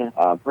line,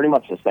 pretty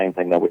much the same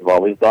thing that we've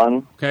always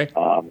done. Okay.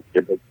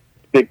 Your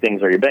big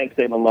things are your bank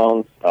statement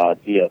loans.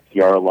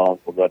 DSCR loans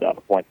will go down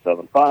to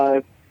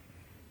 0.75.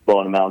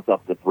 Loan amounts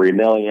up to $3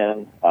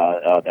 million,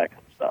 that kind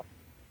of stuff.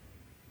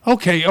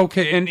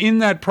 Okay. And in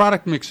that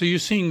product mix, are you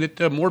seeing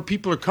that more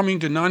people are coming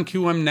to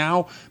non-QM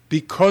now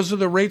because of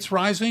the rates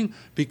rising,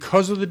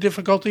 because of the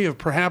difficulty of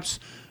perhaps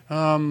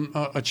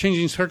a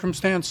changing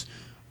circumstance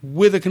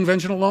with a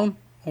conventional loan,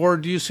 or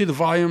do you see the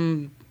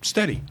volume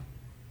steady?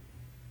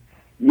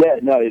 Yeah,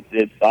 no,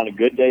 it's on a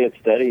good day it's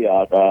steady.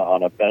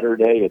 On a better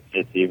day,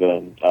 it's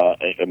even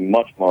a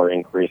much more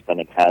increase than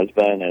it has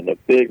been, and the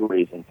big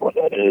reason for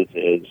that is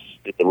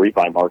the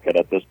refi market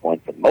at this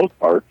point, for the most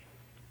part,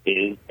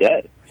 is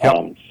dead.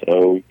 Yep.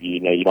 So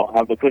you don't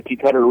have the cookie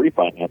cutter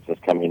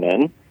refinances coming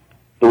in.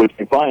 So what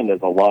you find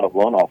is a lot of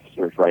loan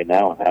officers right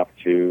now have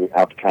to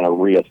kind of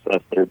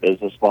reassess their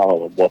business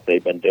model and what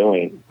they've been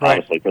doing,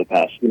 honestly, for the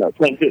past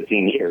 10,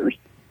 15 years,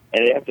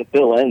 and they have to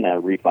fill in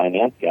that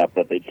refinance gap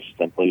that they just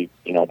simply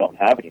don't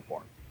have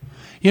anymore.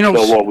 So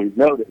what we've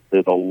noticed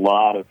is a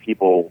lot of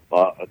people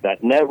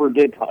that never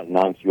did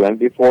non-QM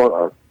before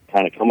are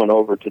kind of coming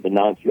over to the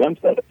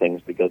non-QM side of things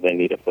because they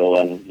need to fill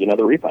in the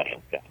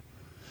refinance gap.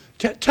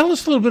 Tell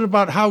us a little bit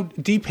about how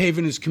Deep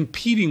Haven is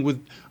competing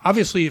with,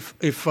 obviously,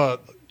 if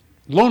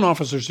loan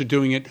officers are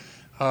doing it,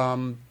 a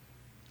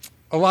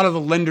lot of the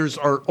lenders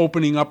are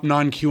opening up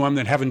non-QM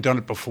that haven't done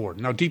it before.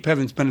 Now, Deep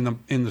Haven's been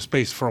in the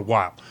space for a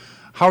while.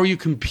 how are you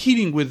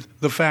competing with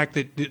the fact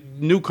that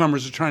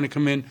newcomers are trying to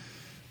come in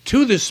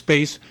to this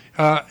space?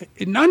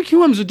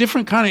 Non-QM is a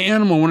different kind of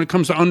animal when it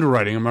comes to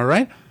underwriting. Am I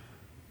right?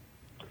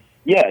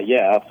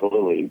 Yeah,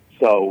 absolutely.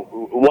 So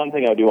one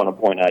thing I do want to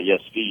point out,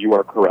 yes, you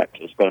are correct,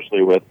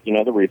 especially with, the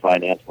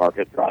refinance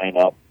market drying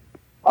up.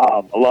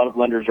 A lot of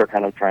lenders are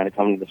kind of trying to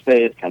come into the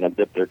space, kind of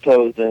dip their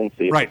toes in,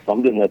 see if it's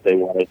something that they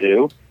want to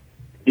do.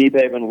 Deep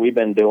Haven, we've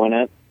been doing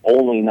it.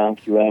 Only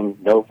non-QM,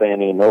 no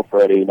Fannie, no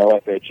Freddie, no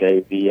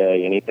FHA,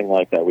 VA, anything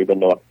like that. We've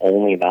been doing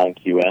only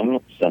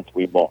non-QM since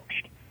we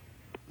launched.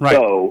 Right.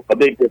 So a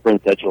big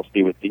difference that you'll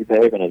see with Deep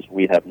Haven is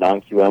we have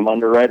non-QM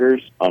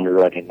underwriters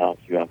underwriting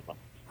non-QM loans.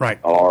 Right.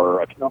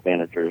 Our account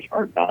managers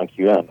are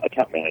non-QM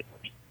account managers,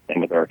 same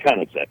with our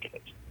account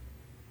executives.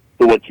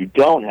 So what you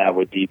don't have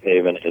with Deep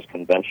Haven is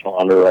conventional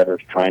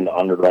underwriters trying to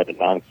underwrite a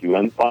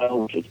non-QM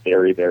file, which is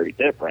very, very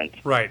different.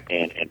 Right.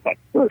 And vice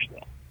versa.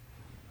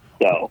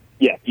 So,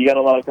 yeah, you got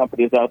a lot of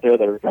companies out there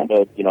that are trying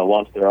to,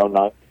 launch their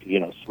own,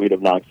 suite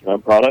of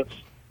non-QM products.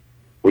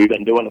 We've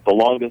been doing it the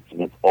longest,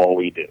 and it's all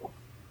we do.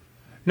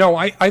 No,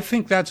 I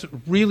think that's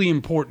really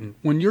important.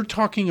 When you're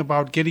talking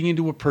about getting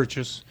into a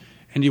purchase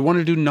and you want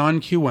to do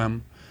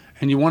non-QM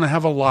and you want to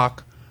have a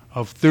lock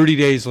of 30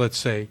 days, let's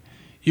say,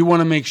 you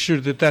want to make sure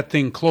that that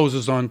thing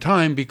closes on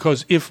time,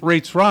 because if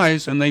rates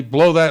rise and they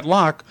blow that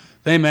lock,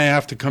 they may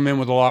have to come in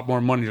with a lot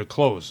more money to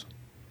close.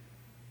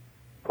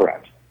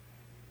 Correct.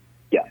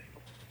 Yeah.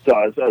 So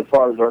as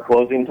far as our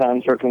closing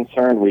times are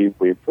concerned,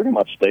 we've pretty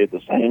much stayed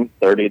the same,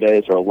 30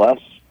 days or less.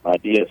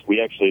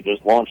 We actually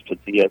just launched a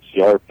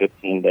DSCR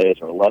 15 days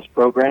or less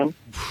program,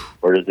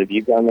 whereas if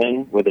you come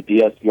in with a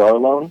DSCR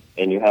loan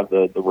and you have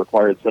the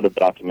required set of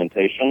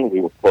documentation,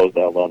 we will close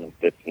that loan in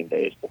 15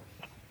 days.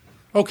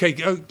 Okay,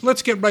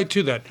 let's get right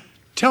to that.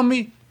 Tell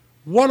me,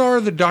 what are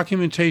the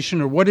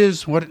documentation, or what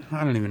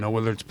I don't even know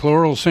whether it's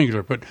plural or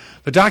singular, but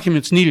the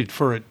documents needed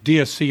for a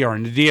DSCR.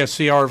 And the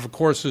DSCR, of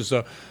course, is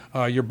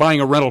you're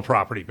buying a rental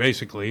property,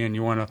 basically, and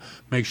you want to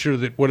make sure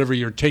that whatever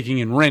you're taking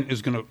in rent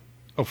is going to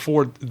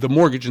afford the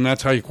mortgage, and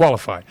that's how you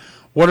qualify.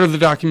 What are the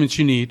documents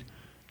you need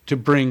to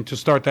bring to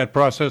start that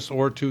process,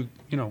 or to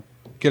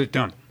get it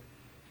done?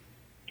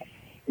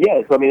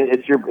 Yes, I mean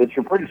it's your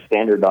pretty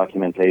standard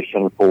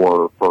documentation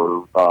for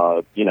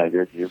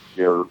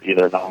your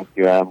either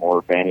non-QM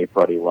or Fannie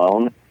Freddie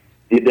loan.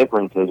 The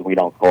difference is we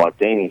don't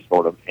collect any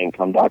sort of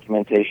income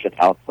documentation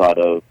outside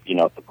of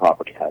if the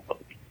property has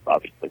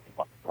obviously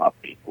the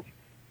property.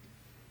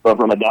 But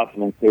from a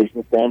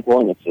documentation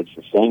standpoint, it's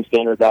the same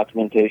standard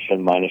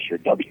documentation minus your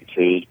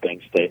W-2s,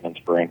 bank statements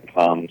for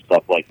income,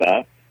 stuff like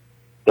that.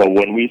 So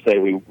when we say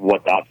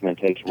what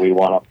documentation we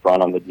want up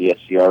front on the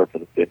DSCR for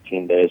the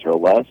 15 days or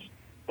less,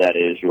 that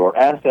is your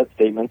asset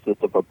statements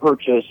of a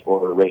purchase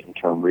or a rate and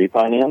term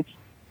refinance,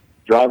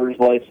 driver's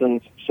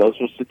license,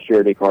 social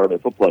security card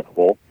if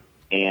applicable,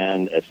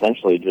 and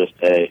essentially just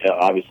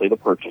obviously the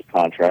purchase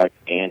contract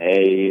and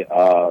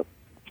I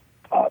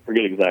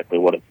forget exactly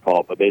what it's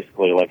called, but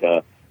basically like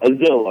a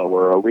Zillow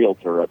or a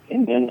realtor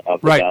opinion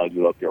of the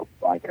value of your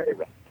primary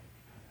residence.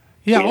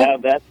 Yeah, we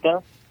have that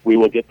stuff. We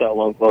will get that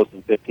loan closed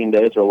in 15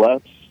 days or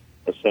less,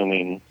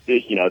 assuming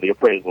the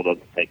appraisal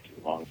doesn't take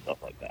too long, stuff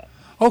like that.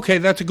 Okay,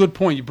 that's a good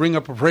point. You bring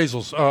up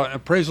appraisals.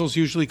 Appraisals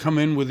usually come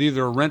in with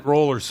either a rent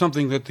roll or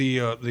something that the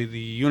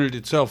unit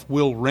itself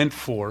will rent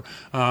for.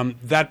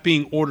 That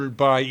being ordered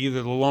by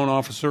either the loan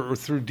officer or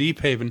through Deep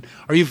Haven.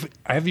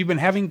 Have you been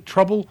having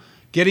trouble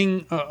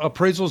getting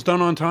appraisals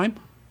done on time?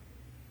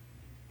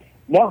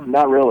 No,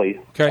 not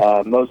really. Okay.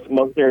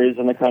 Most areas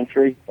in the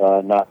country,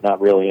 not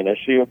really an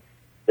issue.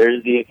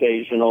 There's the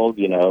occasional,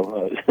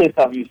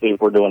 obviously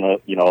if we're doing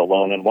a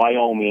loan in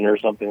Wyoming or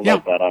something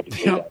like that,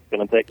 obviously that's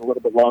going to take a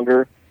little bit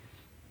longer.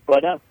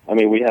 But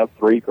we have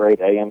 3 great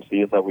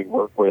AMCs that we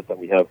work with that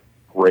we have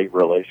great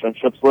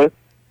relationships with.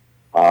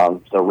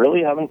 So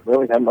really haven't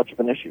had much of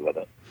an issue with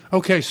it.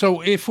 Okay,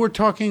 so if we're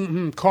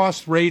talking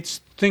cost,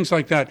 rates, things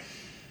like that,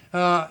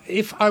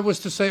 if I was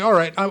to say, all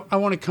right, I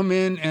want to come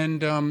in and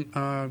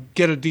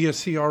get a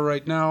DSCR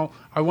right now,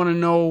 I want to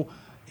know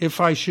if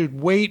I should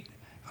wait.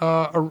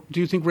 Or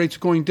do you think rates are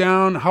going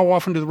down? How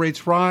often do the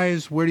rates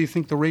rise? Where do you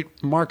think the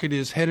rate market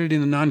is headed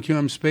in the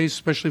non-QM space,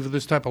 especially for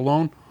this type of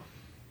loan?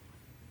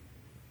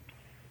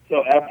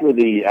 So after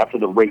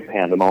the rate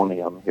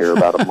pandemonium here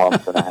about a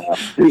month and a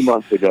half, 2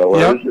 months ago,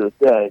 where it was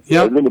just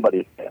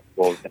anybody's guess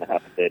what was going to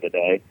happen day to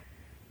day,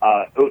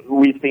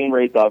 we've seen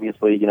rates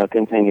obviously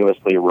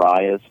continuously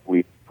rise.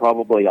 We've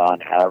probably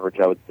on average,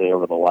 I would say,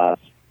 over the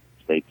last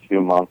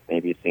 2 months,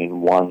 maybe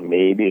seen 1,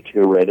 maybe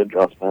 2 rate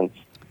adjustments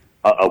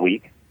a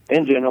week.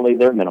 And generally,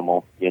 they're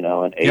minimal,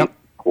 an 8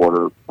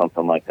 quarter,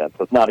 something like that.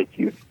 So it's not a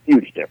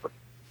huge difference.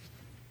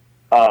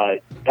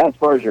 As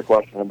far as your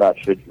question about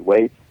should you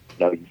wait,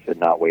 no, you should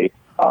not wait.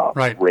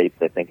 Rates,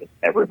 I think,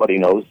 everybody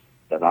knows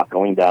they're not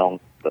going down.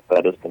 The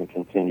Fed is going to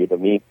continue to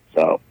meet.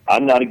 So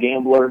I'm not a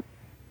gambler.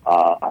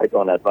 I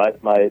don't advise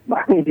my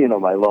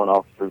loan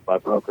officers, my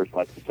brokers,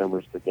 my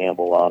consumers to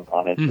gamble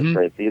on interest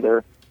rates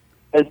either,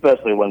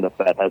 especially when the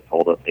Fed has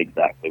told us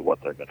exactly what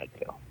they're going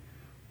to do.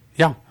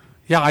 Yeah.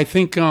 Yeah, I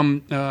think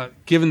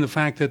given the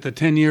fact that the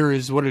 10-year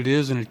is what it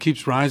is and it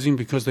keeps rising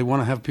because they want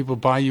to have people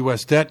buy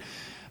U.S. debt,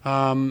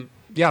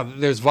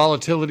 there's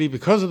volatility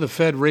because of the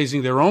Fed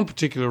raising their own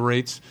particular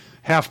rates,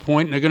 half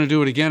point, and they're going to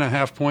do it again a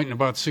half point in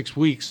about 6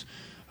 weeks.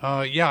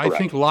 I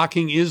think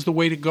locking is the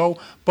way to go.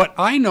 But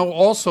I know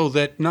also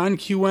that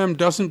non-QM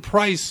doesn't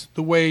price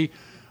the way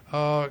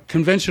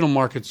conventional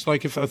markets.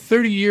 Like if a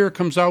 30-year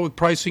comes out with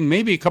pricing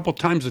maybe a couple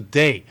times a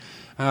day,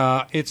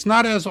 it's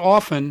not as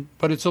often,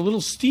 but it's a little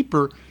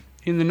steeper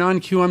in the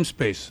non-QM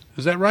space.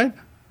 Is that right?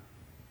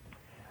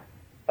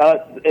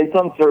 In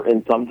some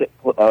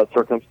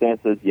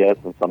circumstances, yes.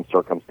 In some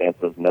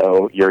circumstances,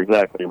 no. You're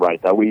exactly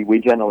right. That we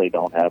generally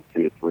don't have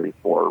 2, 3,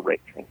 4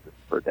 rate changes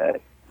per day.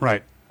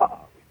 Right.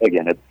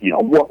 Again, it's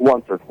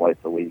once or twice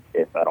a week,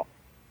 if at all.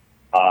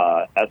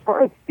 As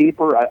far as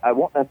steeper, I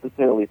won't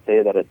necessarily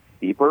say that it's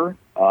steeper.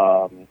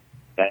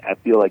 I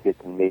feel like it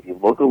can maybe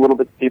look a little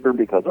bit steeper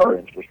because our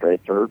interest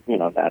rates are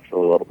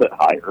naturally a little bit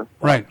higher.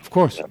 Right. Of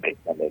course.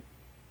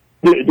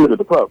 Due to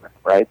the program,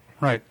 right?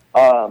 Right.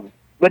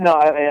 But no,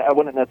 I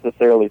wouldn't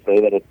necessarily say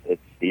that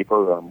it's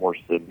steeper or more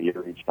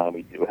severe each time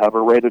we do have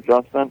a rate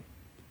adjustment.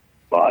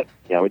 But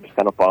we just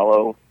kind of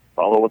follow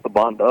what the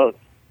bond does.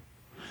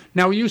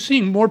 Now, are you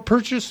seeing more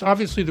purchase?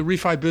 Obviously, the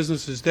refi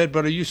business is dead,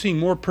 but are you seeing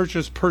more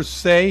purchase per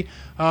se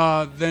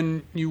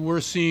than you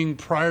were seeing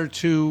prior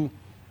to,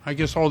 I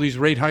guess, all these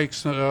rate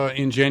hikes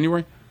in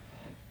January?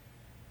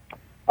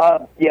 I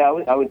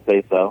would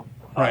say so.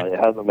 Right. It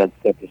hasn't been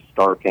such a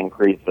stark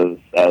increase as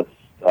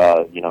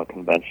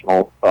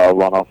conventional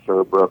loan officer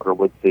or broker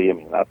would see. I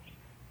mean, that's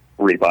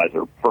refis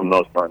are for the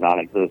most part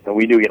non-existent.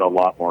 We do get a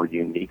lot more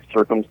unique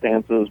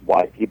circumstances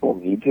why people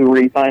need to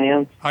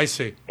refinance. I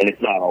see. And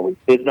it's not always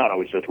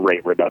just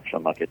rate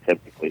reduction like it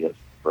typically is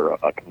for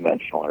a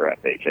conventional or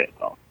FHA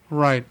loan.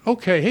 Right.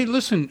 Okay. Hey,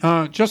 listen,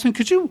 Justin,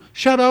 could you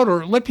shout out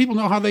or let people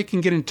know how they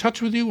can get in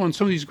touch with you on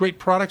some of these great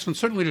products and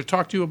certainly to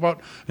talk to you about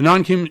the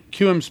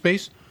non-QM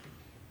space?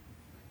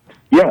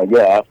 Yeah,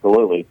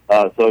 absolutely.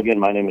 So again,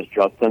 my name is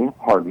Justin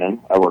Hardman.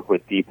 I work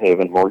with Deep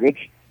Haven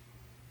Mortgage.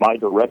 My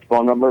direct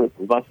phone number is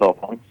my cell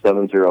phone,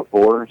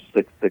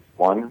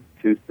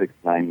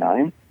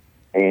 704-661-2699.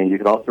 And you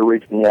can also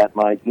reach me at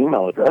my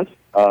email address,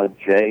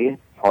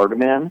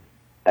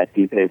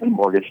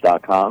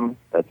 jhardiman@deephavenmortgage.com.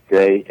 That's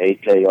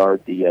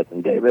JHARD as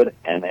in David,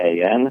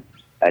 MAN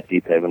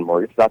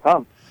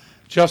 @deephavenmortgage.com.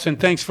 Justin,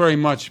 thanks very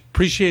much.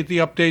 Appreciate the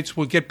updates.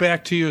 We'll get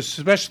back to you,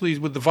 especially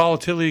with the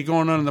volatility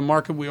going on in the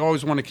market. We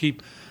always want to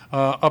keep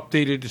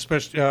updated,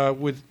 especially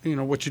with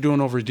what you're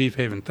doing over at Deep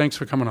Haven. Thanks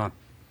for coming on.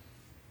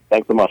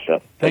 Thanks so much,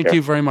 Jeff. Thank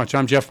you very much.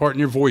 I'm Jeff Barton,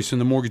 your voice in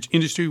the mortgage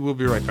industry. We'll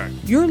be right back.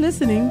 You're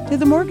listening to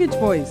The Mortgage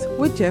Voice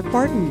with Jeff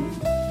Barton.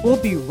 We'll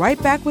be right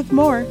back with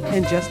more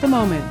in just a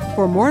moment.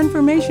 For more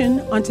information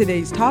on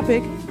today's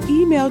topic,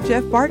 email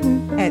Jeff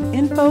Barton at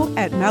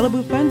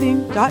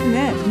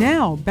info@malibufunding.net.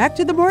 Now, back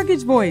to The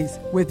Mortgage Voice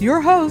with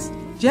your host,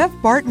 Jeff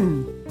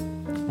Barton.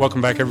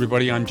 Welcome back,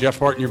 everybody. I'm Jeff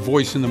Barton, your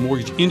voice in the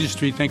mortgage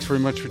industry. Thanks very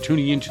much for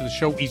tuning into the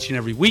show each and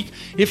every week.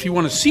 If you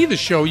want to see the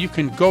show, you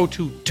can go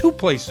to two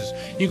places.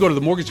 You can go to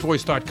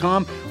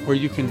themortgagevoice.com, where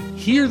you can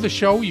hear the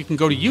show. You can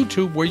go to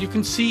YouTube, where you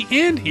can see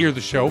and hear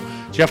the show.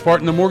 Jeff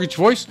Barton, the Mortgage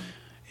Voice,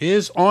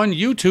 is on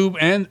YouTube,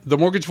 and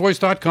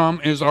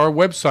themortgagevoice.com is our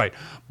website.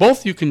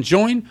 Both you can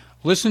join,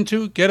 listen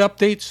to, get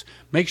updates.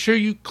 Make sure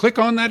you click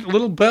on that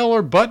little bell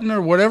or button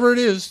or whatever it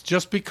is,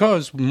 just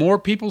because more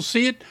people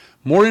see it,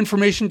 more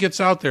information gets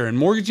out there. And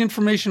mortgage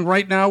information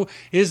right now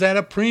is at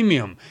a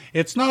premium.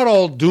 It's not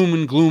all doom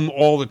and gloom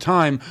all the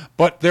time,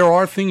 but there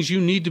are things you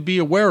need to be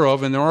aware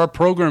of, and there are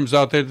programs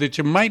out there that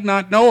you might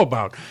not know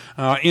about.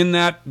 In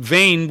that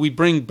vein, we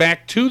bring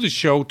back to the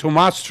show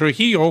Tomas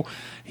Trujillo.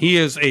 He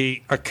is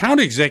a account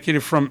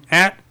executive from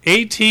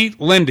AT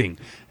Lending,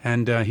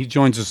 and he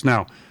joins us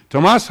now.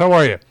 Tomas, how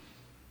are you?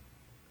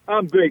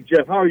 I'm great,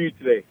 Jeff. How are you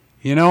today?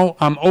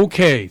 I'm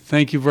okay.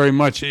 Thank you very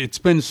much. It's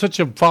been such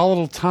a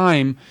volatile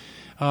time.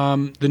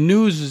 The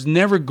news is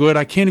never good.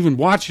 I can't even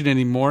watch it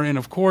anymore. And,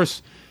 of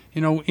course,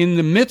 in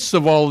the midst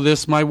of all of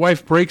this, my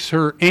wife breaks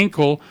her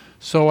ankle,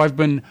 so I've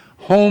been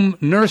home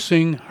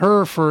nursing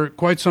her for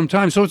quite some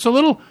time. So it's a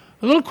little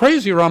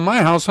crazy around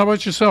my house. How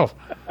about yourself?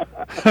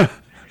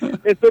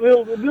 It's a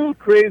little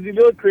crazy.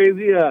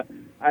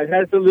 I've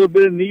had a little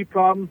bit of knee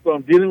problems, so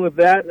I'm dealing with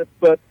that.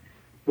 But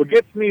what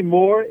gets me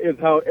more is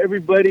how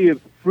everybody is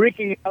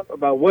freaking out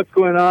about what's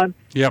going on.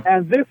 Yep.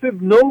 And this is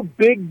no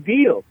big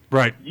deal.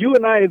 Right. You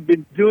and I have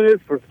been doing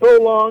this for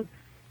so long.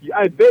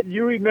 I bet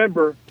you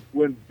remember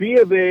when B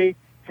of A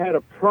had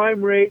a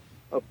prime rate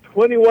of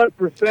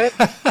 21%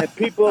 and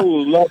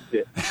people loved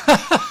it.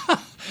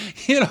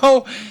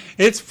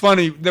 It's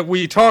funny that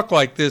we talk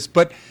like this,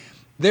 but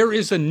there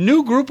is a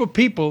new group of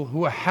people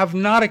who have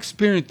not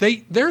experienced.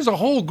 There's a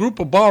whole group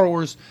of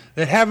borrowers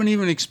that haven't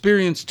even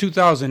experienced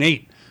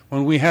 2008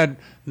 when we had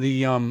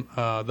the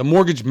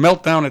mortgage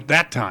meltdown at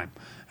that time.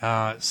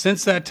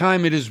 Since that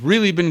time, it has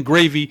really been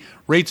gravy.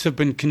 Rates have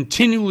been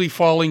continually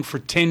falling for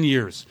 10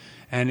 years,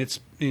 and it's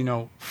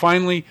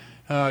finally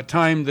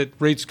time that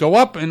rates go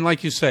up. And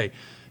like you say,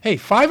 hey,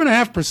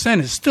 5.5%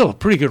 is still a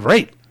pretty good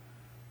rate.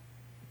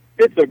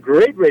 It's a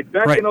great rate.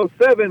 Back Right. in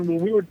 2007,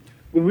 when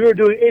we were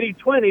doing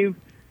 80/20s,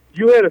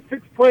 you had a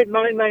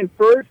 6.99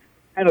 first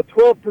and a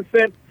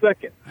 12%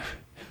 second.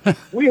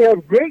 We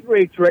have great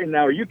rates right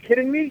now. Are you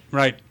kidding me?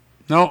 Right.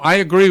 No, I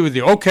agree with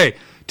you. Okay,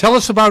 tell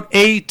us about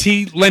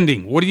AT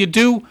Lending. What do you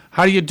do?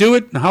 How do you do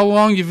it? And how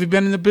long have you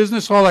been in the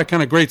business? All that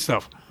kind of great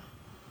stuff.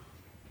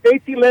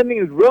 AT Lending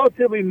is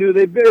relatively new.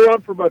 They've been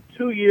around for about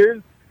 2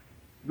 years.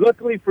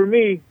 Luckily for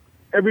me,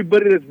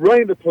 everybody that's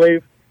running the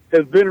place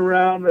has been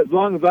around as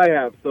long as I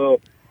have.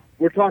 So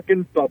we're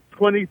talking about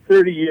 20,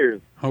 30 years.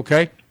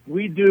 Okay.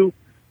 We do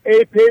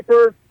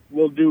A-paper.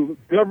 We'll do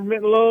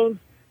government loans,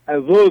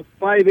 as well as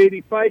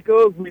 580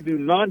 FICOs. We do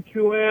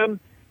non-QM,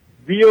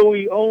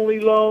 VOE-only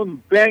loans,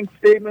 bank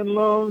statement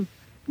loans.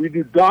 We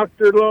do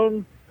doctor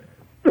loans.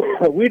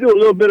 We do a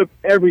little bit of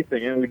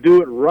everything, and we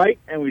do it right,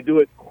 and we do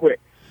it quick.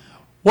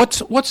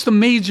 What's the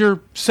major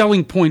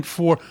selling point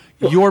for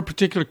your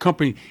particular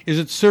company? Is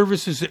it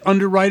service? Is it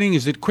underwriting?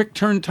 Is it quick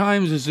turn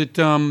times? Is it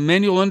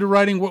manual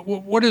underwriting?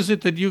 What is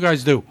it that you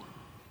guys do?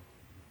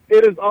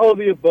 It is all of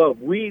the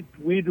above. We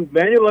do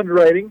manual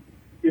underwriting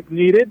if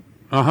needed.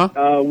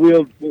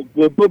 We'll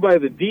go by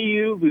the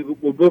DU.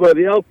 We'll go by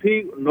the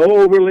LP. No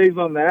overlays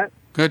on that.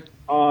 Good.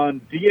 On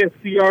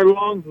DSCR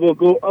loans, we'll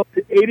go up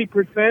to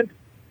 80%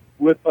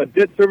 with a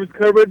debt service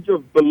coverage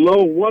of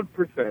below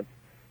 1%.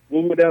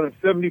 We'll go down to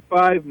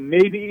 75,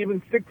 maybe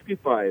even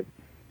 65.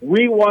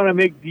 We want to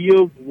make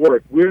deals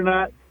work. We're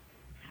not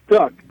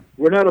stuck.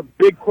 We're not a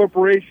big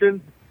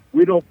corporation.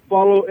 We don't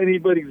follow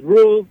anybody's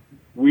rules.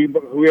 We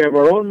have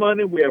our own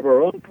money. We have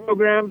our own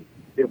programs.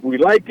 If we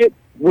like it,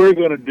 we're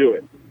going to do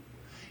it.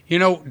 You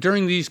know,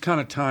 during these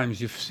kind of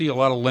times, you see a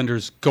lot of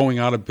lenders going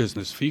out of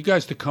business. For you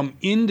guys to come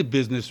into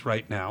business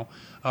right now,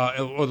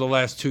 or the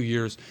last 2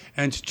 years,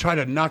 and to try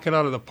to knock it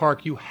out of the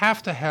park, you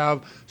have to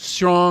have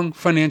strong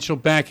financial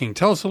backing.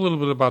 Tell us a little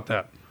bit about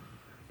that.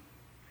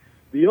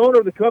 The owner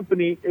of the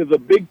company is a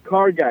big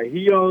car guy.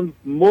 He owns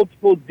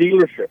multiple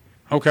dealerships.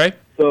 Okay.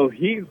 So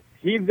he's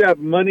got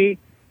money.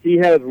 He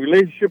has a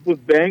relationship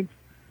with banks.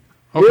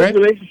 Okay. His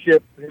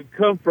relationship has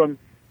come from,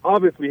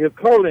 obviously, his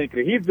car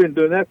lending. He's been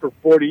doing that for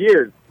 40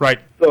 years. Right.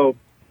 So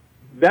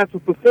that's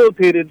what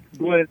facilitated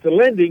going into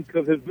lending,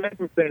 because his bank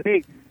was saying,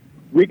 hey,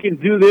 we can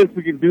do this,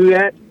 we can do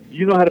that.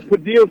 You know how to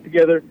put deals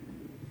together.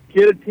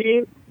 Get a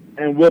team,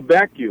 and we'll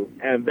back you.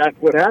 And that's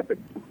what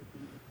happened.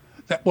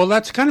 Well,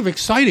 that's kind of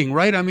exciting,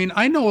 right? I mean,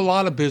 I know a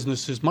lot of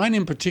businesses, mine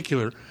in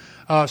particular,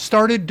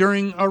 started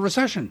during a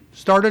recession,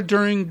 started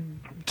during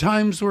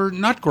times were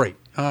not great.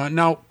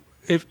 Now,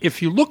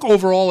 if you look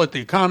overall at the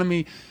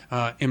economy,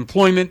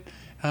 employment,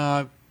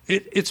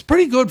 it's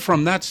pretty good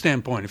from that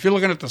standpoint. If you're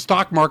looking at the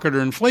stock market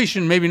or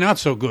inflation, maybe not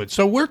so good.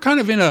 So we're kind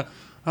of in a,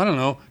 I don't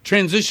know,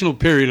 transitional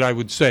period, I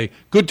would say.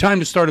 Good time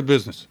to start a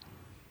business.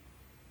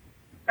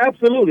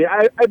 Absolutely.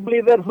 I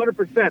believe that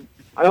 100%.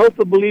 I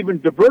also believe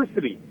in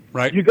diversity.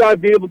 Right. You got to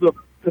be able to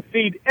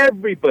feed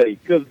everybody,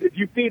 because if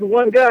you feed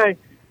one guy,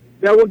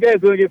 that one guy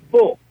is going to get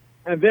full.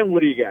 And then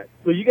what do you got?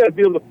 So you got to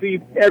be able to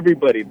feed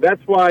everybody.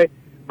 That's why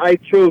I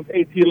chose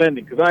AT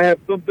Lending, because I have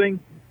something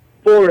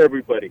for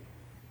everybody.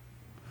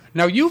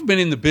 Now, you've been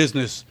in the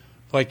business,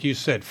 like you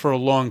said, for a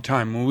long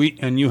time,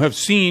 and you have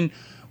seen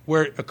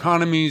where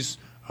economies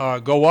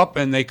go up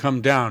and they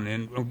come down.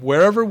 And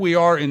wherever we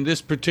are in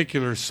this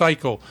particular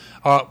cycle,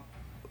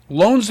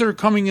 loans that are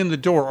coming in the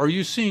door, are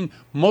you seeing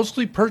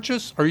mostly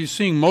purchase? Are you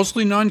seeing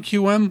mostly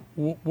non-QM?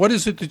 What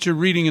is it that you're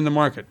reading in the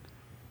market?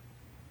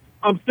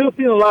 I'm still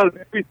seeing a lot of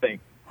everything.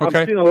 Okay.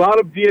 I'm seeing a lot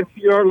of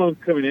DSCR loans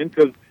coming in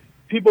because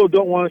people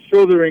don't want to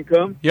show their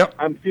income. Yep.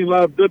 I'm seeing a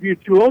lot of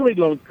W-2 only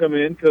loans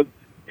coming in because,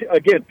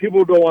 again,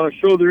 people don't want to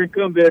show their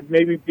income. They're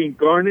maybe being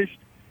garnished.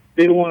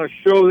 They don't want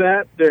to show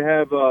that. They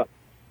have,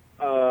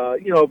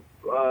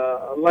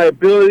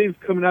 liabilities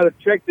coming out of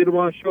check. They don't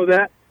want to show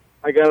that.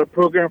 I got a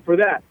program for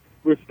that.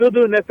 We're still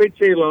doing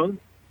FHA loans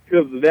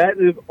because that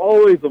is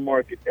always a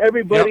market.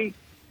 Everybody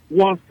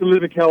wants to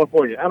live in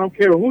California. I don't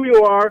care who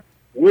you are,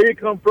 where you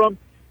come from.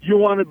 You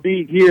want to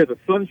be here, the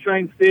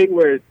Sunshine State,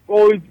 where it's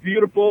always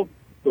beautiful.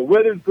 The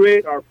weather's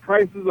great. Our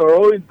prices are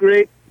always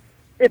great.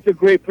 It's a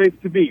great place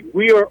to be.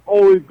 We are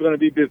always going to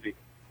be busy.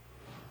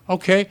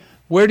 Okay.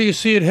 Where do you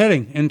see it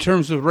heading in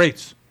terms of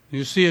rates? Do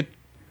you see it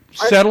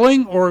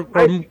settling or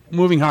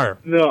moving higher?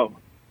 No,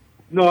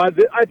 I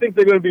think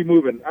they're going to be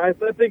moving. I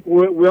think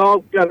we all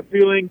got a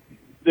feeling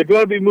they're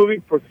going to be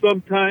moving for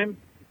some time.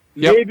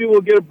 Yep. Maybe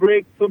we'll get a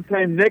break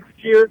sometime next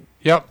year.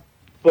 Yep.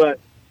 But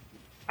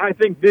I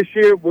think this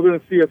year we're going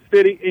to see a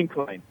steady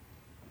incline.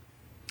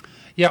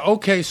 Yeah,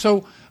 okay.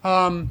 So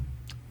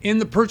in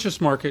the purchase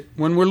market,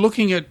 when we're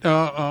looking at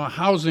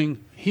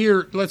housing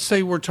here, let's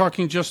say we're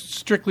talking just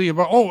strictly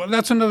about,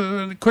 that's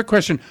another quick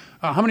question.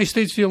 How many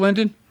states do you lend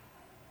in?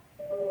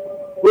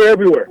 We're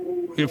everywhere.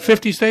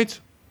 50 states?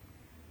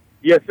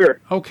 Yes, sir.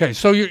 Okay,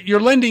 so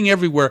you're lending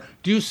everywhere.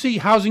 Do you see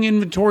housing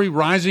inventory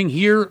rising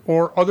here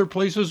or other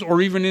places,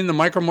 or even in the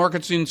micro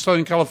markets in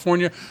Southern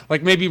California?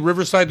 Like maybe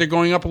Riverside, they're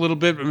going up a little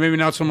bit, but maybe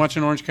not so much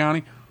in Orange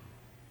County?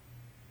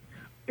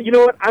 You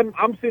know what?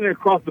 I'm seeing it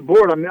across the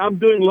board. I mean, I'm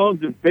doing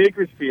loans in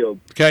Bakersfield.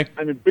 Okay.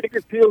 I mean,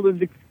 Bakersfield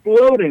is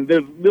exploding.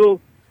 There's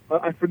little,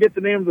 I forget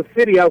the name of the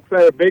city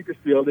outside of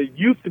Bakersfield. It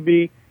used to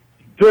be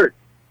dirt.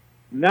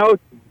 Now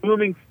it's a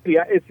booming city.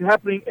 It's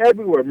happening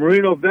everywhere.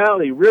 Moreno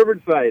Valley,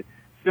 Riverside,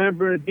 San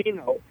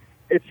Bernardino.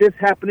 It's just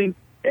happening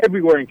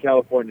everywhere in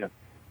California.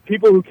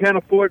 People who can't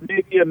afford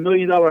maybe $1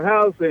 million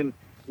house in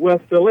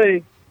West LA,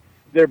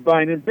 they're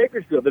buying in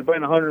Bakersfield. They're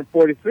buying a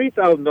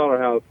 $143,000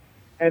 house,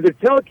 and they're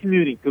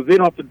telecommuting because they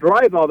don't have to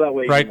drive all that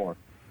way anymore.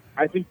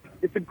 I think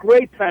it's a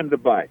great time to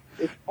buy.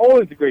 It's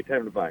always a great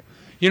time to buy.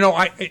 You know,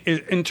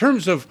 in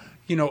terms of,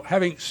 you know,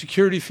 having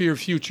security for your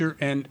future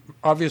and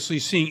obviously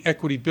seeing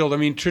equity build. I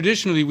mean,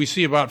 traditionally we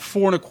see about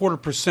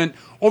 4.25%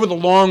 over the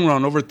long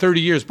run, over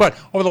 30 years. But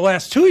over the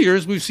last 2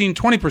 years, we've seen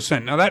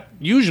 20%. Now, that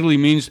usually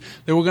means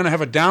that we're going to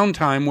have a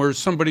downtime where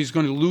somebody's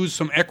going to lose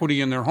some equity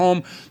in their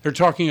home. They're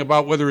talking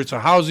about whether it's a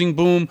housing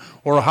boom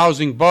or a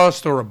housing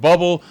bust or a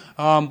bubble.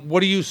 What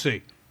do you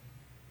see?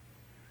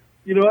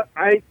 You know,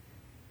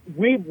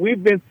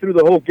 we've been through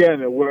the whole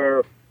gamut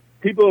where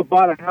people have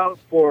bought a house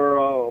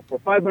for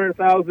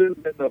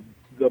 $500,000, and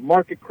the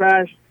market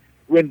crashed,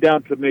 went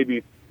down to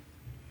maybe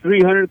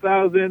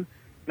 $300,000.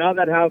 Now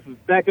that house is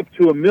back up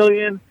to $1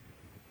 million.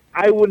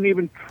 I wouldn't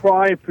even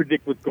try and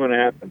predict what's going to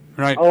happen.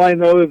 Right. All I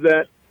know is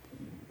that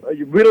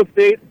real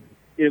estate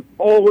is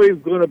always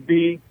going to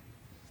be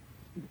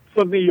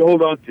something you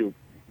hold on to.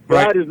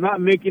 God is not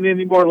making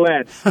any more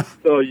land,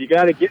 so you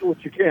got to get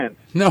what you can.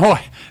 No,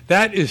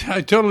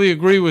 I totally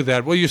agree with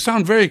that. Well, you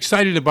sound very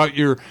excited about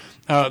your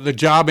the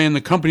job and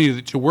the company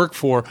that you work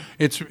for.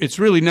 It's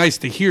really nice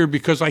to hear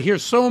because I hear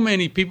so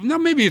many people. Now,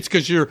 maybe it's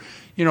because you're,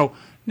 you know,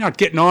 not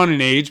getting on in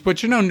age,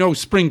 but you're no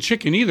spring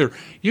chicken either.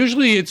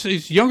 Usually,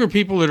 it's younger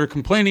people that are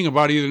complaining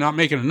about either not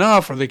making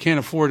enough or they can't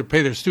afford to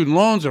pay their student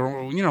loans,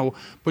 or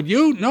But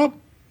no.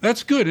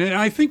 That's good, and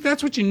I think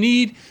that's what you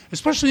need,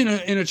 especially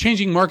in a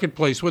changing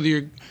marketplace.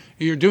 Whether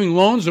you're doing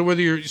loans or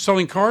whether you're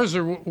selling cars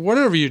or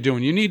whatever you're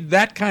doing, you need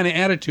that kind of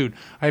attitude.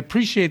 I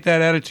appreciate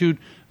that attitude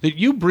that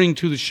you bring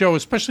to the show,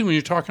 especially when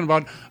you're talking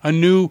about a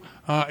new,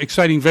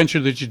 exciting venture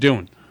that you're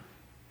doing.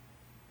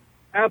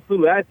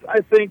 Absolutely, I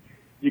think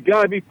you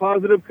got to be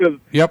positive because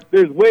Yep.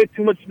 there's way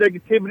too much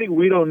negativity.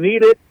 We don't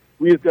need it.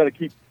 We just got to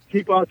keep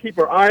our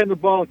eye on the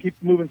ball and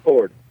keep moving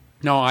forward.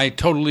 No, I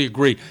totally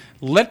agree.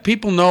 Let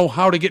people know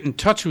how to get in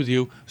touch with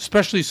you,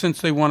 especially since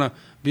they want to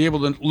be able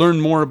to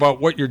learn more about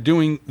what you're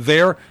doing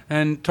there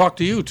and talk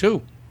to you,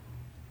 too.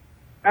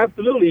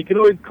 Absolutely. You can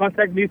always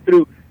contact me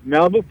through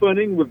Malibu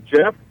Funding with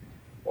Jeff.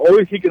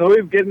 He can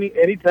always get me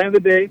any time of the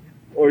day,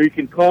 or you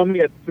can call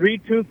me at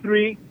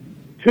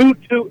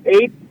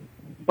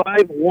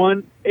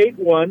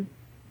 323-228-5181.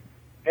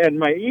 And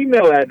my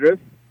email address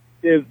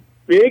is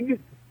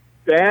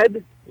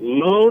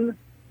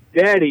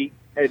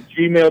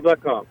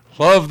bigbadloandaddy@gmail.com.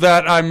 Love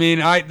that. I mean,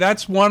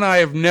 that's one I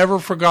have never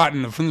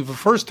forgotten. From the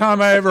first time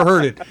I ever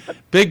heard it.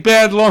 Big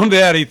Bad Loan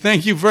Daddy,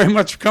 thank you very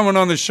much for coming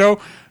on the show.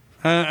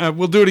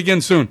 We'll do it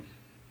again soon.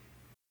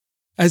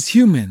 As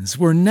humans,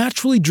 we're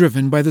naturally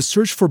driven by the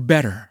search for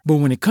better. But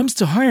when it comes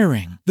to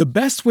hiring, the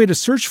best way to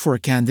search for a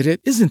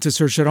candidate isn't to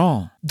search at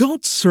all.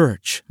 Don't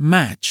search,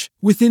 match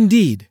with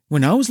Indeed.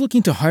 When I was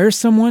looking to hire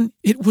someone,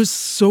 it was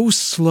so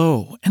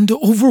slow and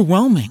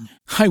overwhelming.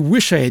 I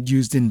wish I had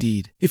used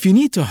Indeed. If you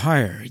need to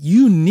hire,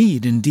 you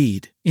need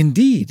Indeed.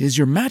 Indeed is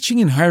your matching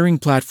and hiring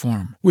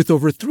platform with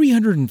over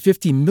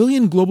 350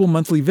 million global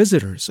monthly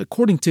visitors,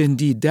 according to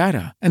Indeed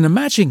data, and a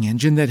matching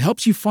engine that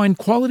helps you find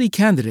quality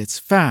candidates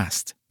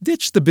fast.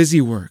 Ditch the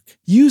busy work.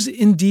 Use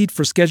Indeed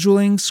for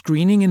scheduling,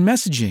 screening, and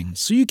messaging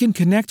so you can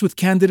connect with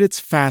candidates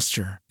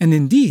faster. And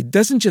Indeed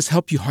doesn't just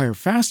help you hire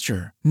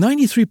faster.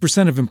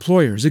 93% of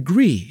employers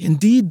agree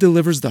Indeed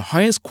delivers the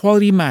highest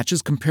quality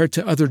matches compared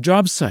to other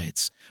job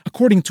sites,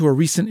 according to a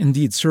recent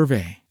Indeed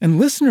survey. And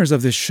listeners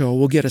of this show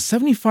will get a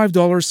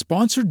 $75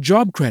 sponsored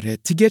job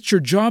credit to get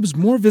your jobs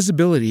more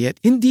visibility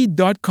at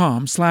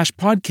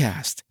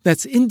Indeed.com/podcast.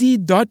 That's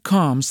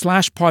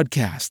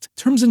Indeed.com/podcast.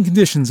 Terms and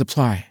conditions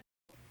apply.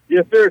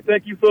 Yes, sir.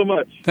 Thank you so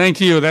much.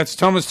 Thank you. That's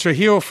Thomas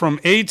Trujillo from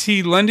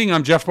AT Lending.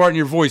 I'm Jeff Barton,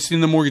 your voice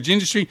in the mortgage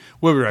industry.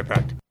 We'll be right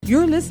back.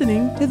 You're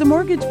listening to The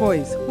Mortgage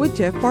Voice with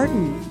Jeff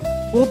Barton.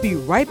 We'll be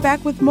right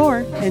back with more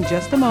in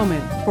just a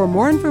moment. For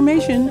more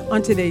information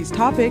on today's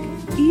topic,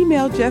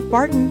 email Jeff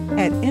Barton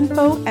at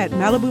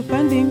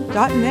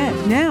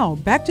info@malibufunding.net. Now,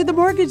 back to The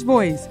Mortgage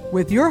Voice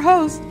with your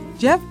host,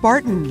 Jeff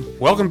Barton.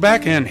 Welcome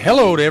back and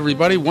hello to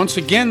everybody. Once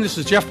again, this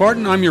is Jeff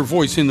Barton. I'm your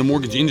voice in the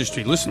mortgage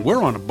industry. Listen,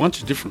 we're on a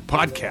bunch of different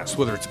podcasts,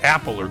 whether it's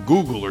Apple or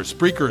Google or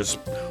Spreaker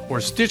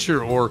or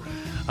Stitcher or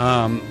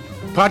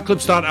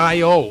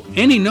Podclips.io,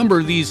 any number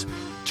of these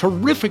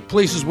terrific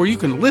places where you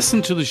can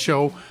listen to the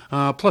show.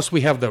 Plus,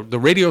 we have the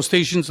radio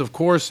stations, of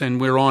course, and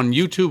we're on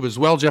YouTube as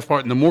well, Jeff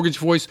Barton, The Mortgage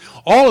Voice.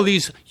 All of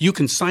these, you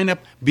can sign up,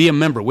 be a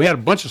member. We had a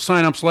bunch of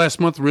sign-ups last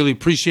month. Really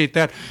appreciate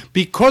that.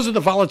 Because of the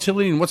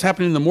volatility and what's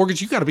happening in the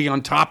mortgage, you got to be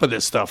on top of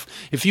this stuff.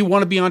 If you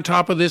want to be on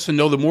top of this and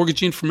know the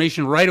mortgage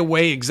information right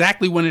away,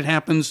 exactly when it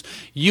happens,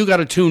 you got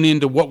to tune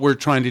in to what we're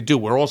trying to do.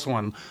 We're also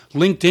on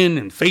LinkedIn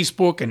and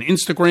Facebook and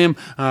Instagram.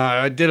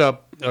 I did a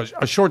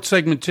short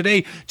segment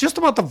today just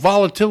about the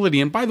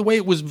volatility. And by the way,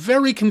 it was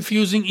very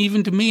confusing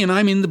even to me, and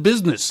I'm in the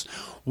business.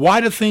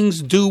 Why do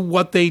things do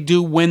what they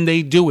do when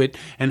they do it?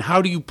 And how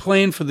do you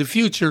plan for the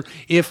future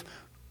if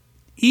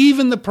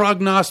even the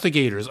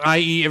prognosticators,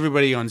 i.e.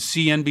 everybody on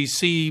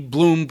CNBC,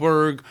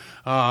 Bloomberg,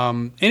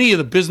 any of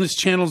the business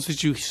channels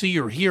that you see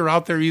or hear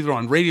out there either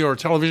on radio or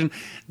television,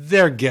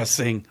 they're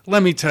guessing.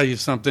 Let me tell you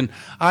something.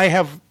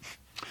 I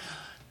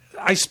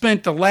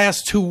spent the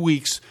last 2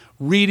 weeks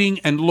reading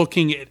and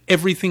looking at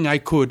everything I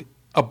could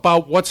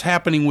about what's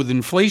happening with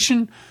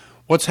inflation,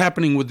 what's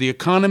happening with the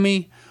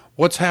economy,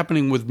 what's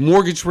happening with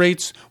mortgage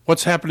rates,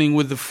 what's happening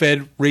with the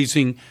Fed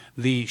raising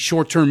the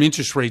short-term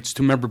interest rates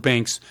to member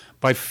banks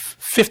by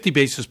 50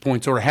 basis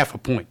points or a half a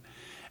point.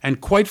 And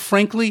quite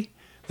frankly,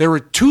 there are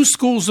two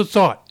schools of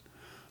thought.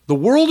 The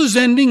world is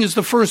ending is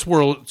the first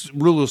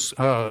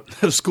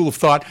school of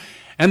thought,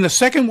 and the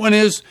second one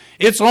is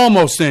it's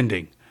almost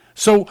ending.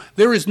 So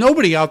there is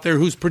nobody out there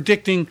who's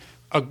predicting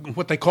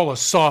what they call a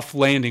soft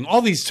landing.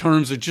 All these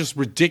terms are just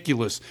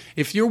ridiculous.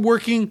 If you're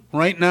working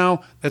right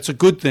now, that's a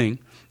good thing.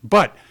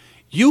 But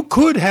you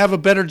could have a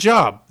better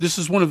job. This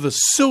is one of the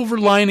silver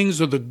linings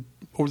or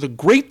the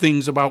great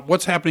things about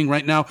what's happening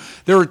right now.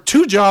 There are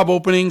 2 job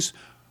openings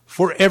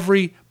for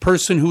every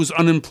person who's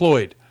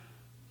unemployed.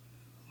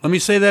 Let me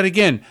say that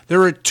again.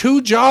 There are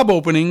 2 job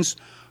openings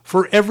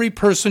for every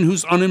person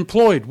who's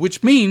unemployed,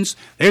 which means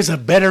there's a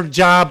better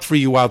job for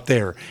you out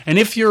there. And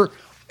if you're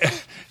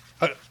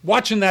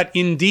watching that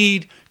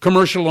Indeed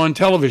commercial on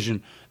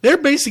television, they're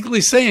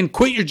basically saying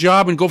quit your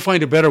job and go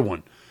find a better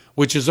one,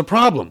 which is a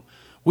problem.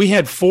 We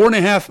had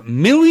 4.5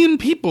 million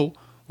people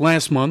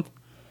last month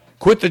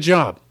quit the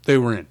job they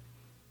were in.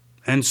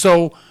 And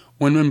so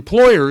when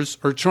employers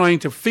are trying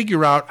to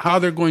figure out how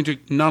they're going to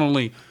not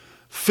only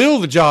fill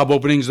the job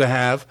openings they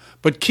have,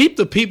 but keep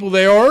the people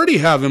they already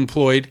have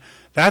employed,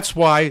 that's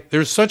why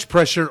there's such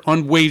pressure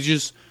on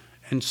wages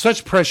and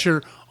such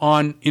pressure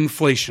on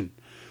inflation.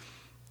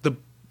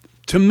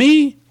 To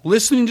me,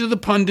 listening to the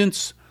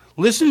pundits,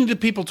 listening to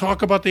people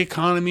talk about the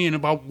economy and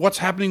about what's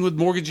happening with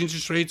mortgage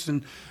interest rates,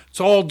 and it's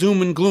all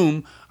doom and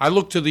gloom, I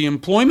look to the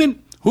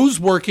employment,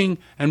 who's working,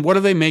 and what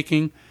are they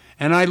making,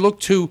 and I look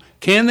to,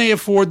 can they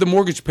afford the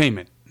mortgage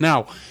payment?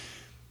 Now,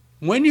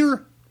 when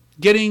you're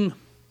getting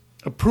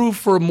approved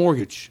for a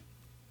mortgage,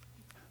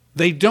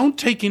 they don't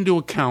take into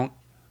account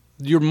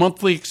your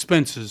monthly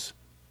expenses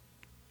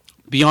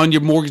beyond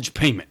your mortgage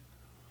payment.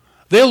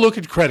 They'll look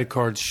at credit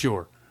cards,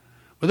 sure.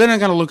 But they're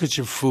not going to look at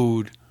your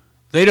food.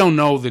 They don't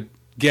know that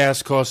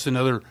gas costs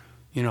another,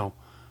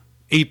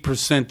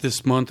 8%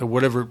 this month or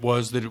whatever it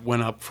was that it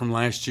went up from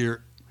last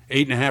year,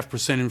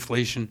 8.5%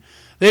 inflation.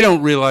 They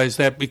don't realize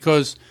that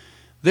because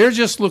they're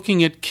just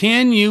looking at,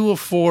 can you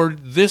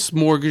afford this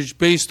mortgage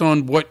based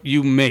on what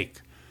you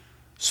make?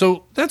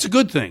 So that's a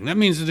good thing. That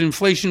means that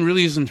inflation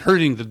really isn't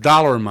hurting the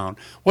dollar amount.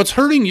 What's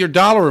hurting your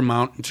dollar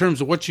amount in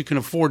terms of what you can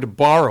afford to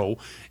borrow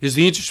is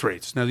the interest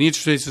rates. Now, the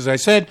interest rates, as I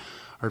said,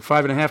 are at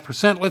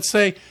 5.5%, let's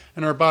say,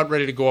 and are about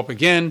ready to go up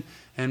again,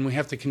 and we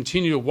have to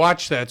continue to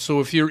watch that. So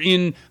if you're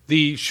in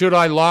the should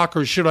I lock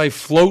or should I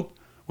float,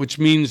 which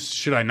means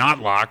should I not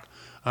lock,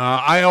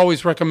 I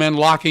always recommend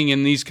locking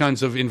in these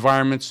kinds of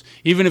environments.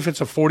 Even if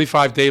it's a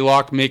 45-day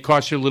lock, it may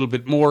cost you a little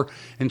bit more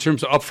in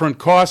terms of upfront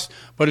costs,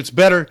 but it's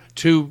better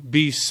to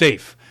be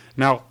safe.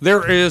 Now,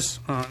 there is,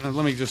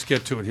 let me just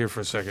get to it here for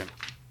a second.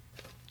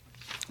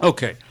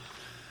 Okay.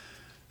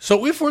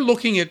 So if we're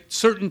looking at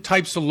certain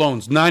types of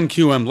loans,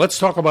 non-QM, let's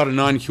talk about a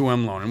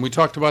non-QM loan. And we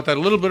talked about that a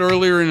little bit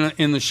earlier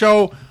in the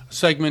show, a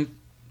segment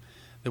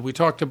that we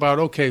talked about,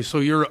 okay, so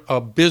you're a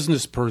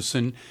business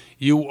person.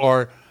 You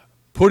are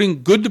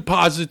putting good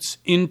deposits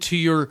into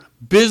your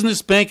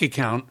business bank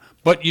account,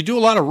 but you do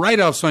a lot of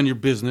write-offs on your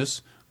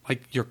business,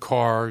 like your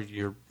car,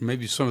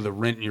 maybe some of the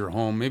rent in your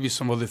home, maybe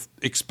some other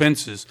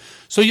expenses.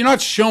 So you're not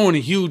showing a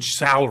huge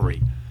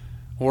salary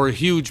or a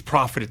huge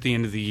profit at the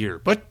end of the year,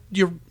 but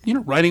you're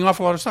writing off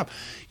a lot of stuff.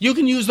 You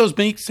can use those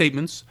bank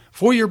statements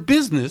for your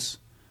business,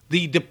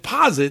 the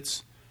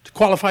deposits, to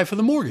qualify for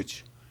the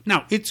mortgage.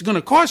 Now, it's going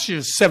to cost you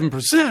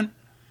 7%,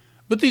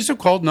 but these are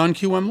called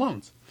non-QM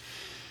loans.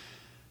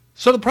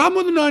 So the problem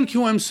with the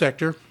non-QM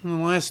sector in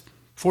the last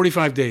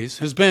 45 days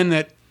has been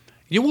that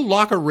you will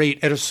lock a rate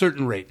at a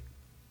certain rate.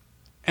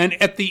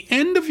 And at the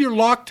end of your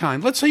lock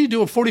time, let's say you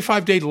do a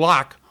 45-day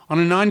lock on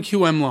a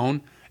non-QM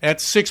loan at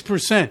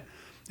 6%.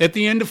 At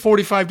the end of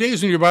 45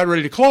 days, when you're about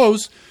ready to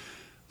close,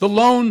 the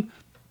loan,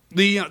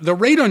 the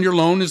rate on your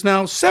loan is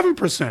now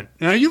 7%.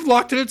 Now you've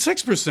locked it at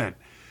 6%.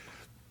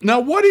 Now,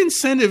 what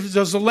incentive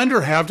does the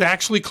lender have to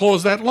actually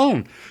close that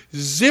loan?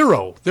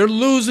 Zero. They're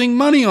losing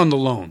money on the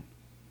loan.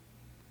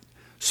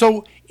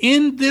 So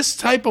in this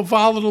type of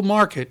volatile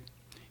market,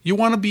 you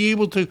want to be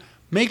able to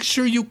make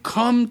sure you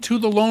come to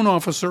the loan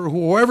officer,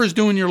 whoever's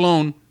doing your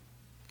loan,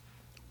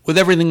 with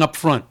everything up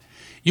front.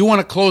 You want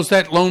to close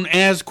that loan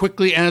as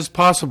quickly as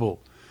possible.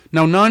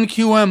 Now,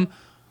 non-QM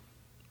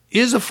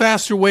is a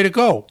faster way to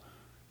go.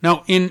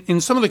 Now,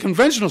 in some of the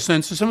conventional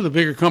senses, some of the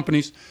bigger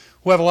companies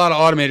who have a lot of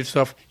automated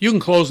stuff, you can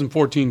close in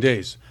 14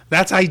 days.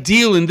 That's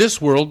ideal in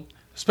this world,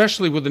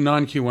 especially with the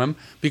non-QM,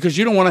 because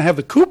you don't want to have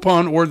the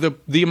coupon or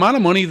the amount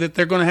of money that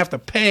they're going to have to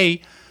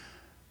pay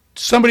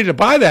somebody to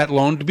buy that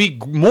loan to be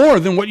more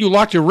than what you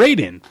locked your rate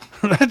in.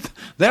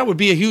 That would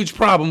be a huge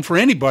problem for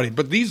anybody.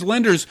 But these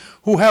lenders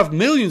who have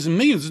millions and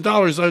millions of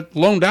dollars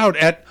loaned out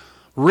at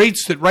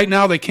rates that right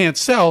now they can't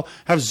sell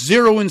have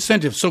zero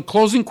incentive. So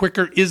closing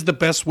quicker is the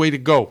best way to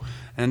go.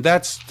 And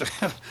that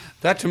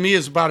to me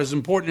is about as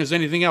important as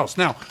anything else.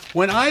 Now,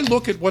 when I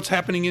look at what's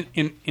happening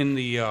in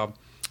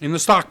the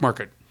stock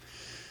market,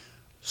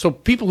 so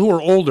people who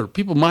are older,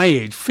 people my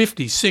age,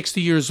 50,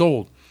 60 years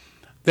old,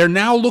 they're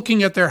now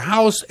looking at their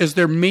house as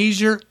their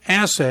major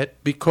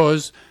asset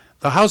because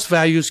the house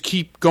values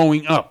keep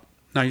going up.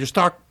 Now, your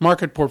stock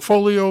market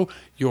portfolio,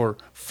 your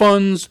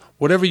funds,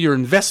 whatever you're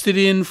invested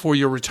in for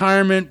your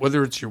retirement,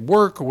 whether it's your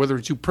work or whether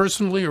it's you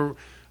personally or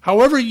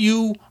however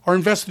you are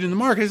invested in the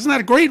market, it's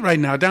not great right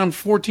now, down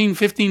 14,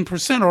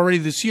 15% already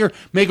this year,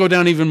 may go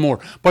down even more.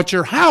 But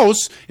your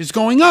house is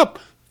going up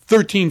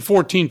 13,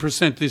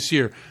 14% this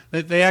year.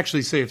 They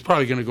actually say it's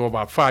probably going to go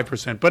about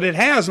 5%. But it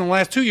has in the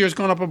last 2 years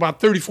gone up about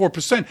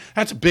 34%.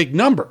 That's a big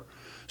number.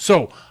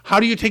 So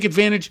how do you take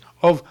advantage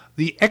of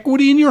the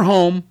equity in your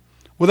home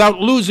without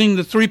losing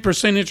the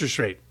 3% interest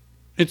rate?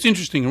 It's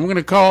interesting. And we're going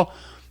to call,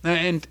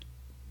 and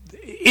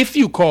if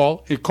you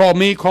call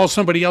me, call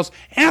somebody else,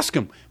 ask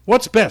them,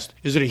 what's best?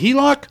 Is it a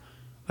HELOC?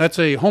 That's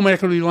a home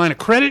equity line of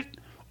credit.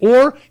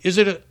 Or is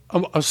it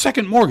a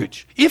second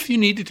mortgage if you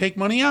need to take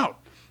money out?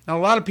 Now, a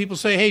lot of people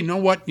say, hey, you know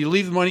what? You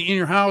leave the money in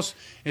your house.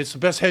 It's the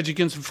best hedge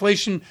against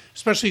inflation,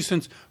 especially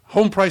since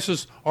home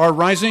prices are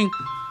rising.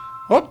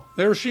 Oh,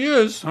 there she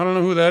is. I don't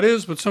know who that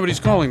is, but somebody's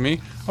calling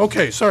me.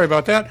 Okay, sorry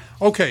about that.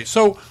 Okay,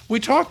 so we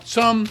talked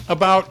some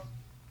about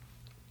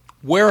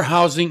where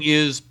housing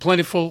is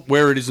plentiful,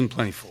 where it isn't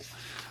plentiful.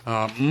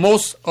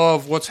 Most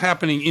of what's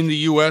happening in the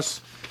U.S.,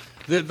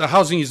 the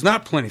housing is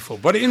not plentiful,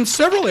 but in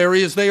several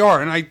areas they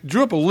are. And I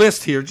drew up a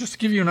list here just to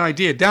give you an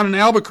idea. Down in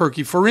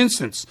Albuquerque, for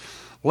instance,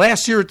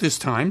 last year at this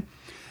time,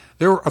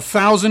 there were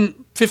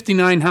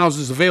 1,059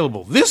 houses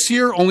available. This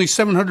year, only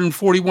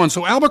 741.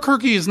 So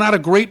Albuquerque is not a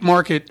great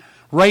market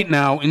right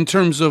now in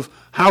terms of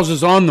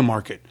houses on the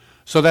market.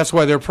 So that's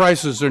why their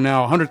prices are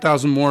now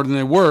 $100,000 more than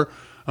they were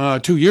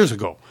 2 years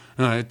ago.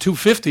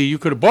 $250, you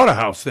could have bought a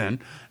house then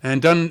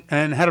and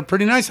had a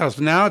pretty nice house.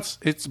 But now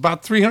it's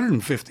about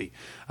 $350.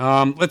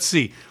 Let's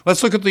see.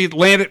 Let's look at the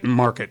Atlanta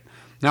market.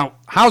 Now,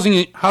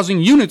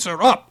 housing units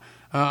are up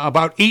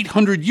about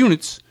 800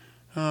 units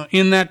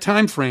in that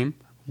time frame,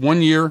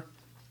 1 year,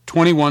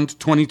 21 to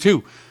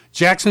 22.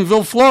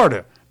 Jacksonville,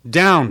 Florida,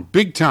 down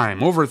big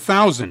time, over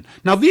 1,000.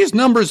 Now, these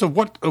numbers of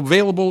what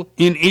available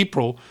in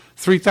April,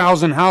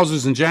 3,000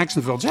 houses in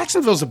Jacksonville.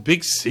 Jacksonville's a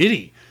big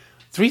city.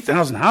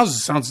 3,000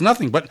 houses sounds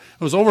nothing, but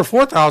it was over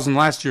 4,000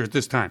 last year at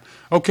this time.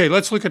 Okay,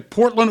 let's look at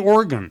Portland,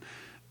 Oregon.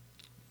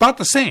 About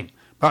the same.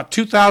 About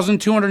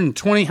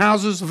 2,220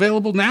 houses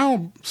available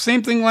now.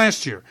 Same thing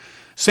last year.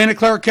 Santa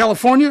Clara,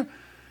 California,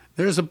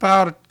 there's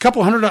about a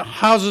couple hundred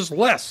houses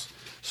less.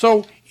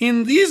 So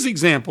in these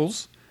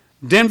examples,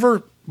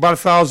 Denver, about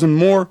 1,000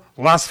 more.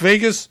 Las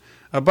Vegas,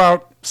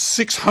 about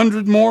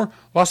 600 more.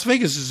 Las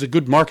Vegas is a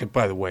good market,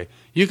 by the way.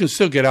 You can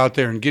still get out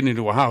there and get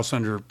into a house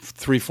under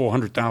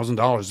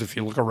 $300,000-$400,000 if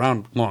you look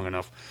around long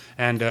enough.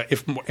 And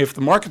if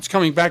the market's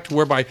coming back to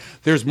whereby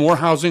there's more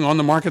housing on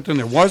the market than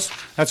there was,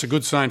 that's a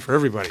good sign for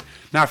everybody.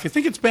 Now, if you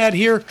think it's bad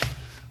here,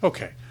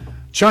 okay.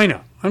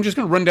 China. I'm just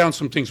going to run down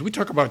some things. We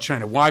talk about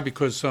China. Why?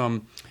 Because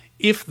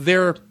if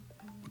their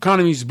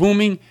economy is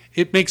booming,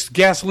 it makes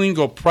gasoline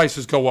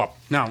prices go up.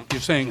 Now, you're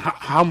saying,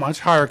 how much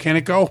higher can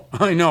it go?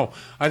 I know.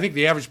 I think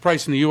the average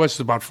price in the U.S. is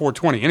about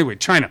 $420. Anyway,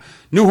 China.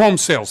 New home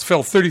sales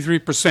fell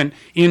 33%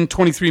 in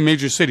 23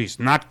 major cities.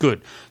 Not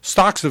good.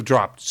 Stocks have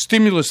dropped.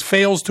 Stimulus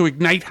fails to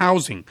ignite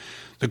housing.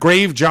 The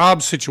grave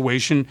job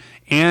situation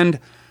and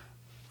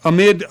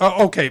amid,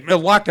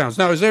 lockdowns.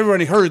 Now, as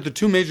everybody heard, the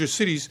two major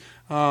cities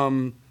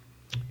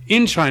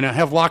in China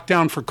have locked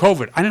down for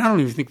COVID. I don't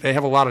even think they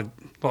have a lot of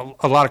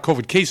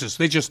COVID cases.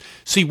 They just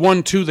see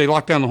 1, 2, they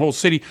lock down the whole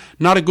city.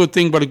 Not a good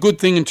thing, but a good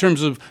thing in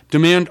terms of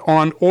demand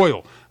on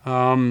oil.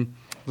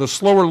 The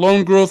slower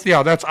loan growth,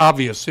 yeah, that's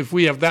obvious. If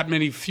we have that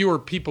many fewer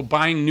people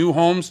buying new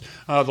homes,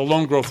 the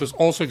loan growth is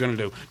also going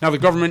to do. Now, the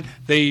government,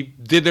 they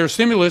did their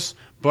stimulus,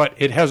 but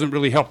it hasn't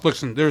really helped.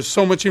 Listen, there's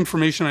so much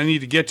information I need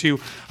to get to.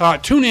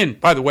 Tune in,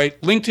 by the way,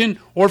 LinkedIn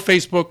or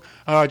Facebook.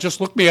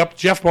 Just look me up,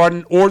 Jeff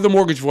Barton or The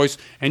Mortgage Voice,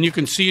 and you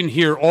can see and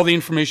hear all the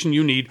information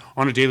you need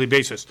on a daily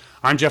basis.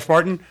 I'm Jeff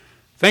Barton.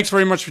 Thanks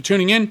very much for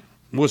tuning in.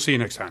 We'll see you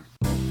next time.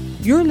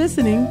 You're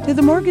listening to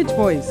The Mortgage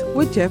Voice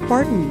with Jeff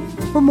Barton.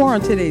 For more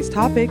on today's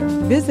topic,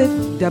 visit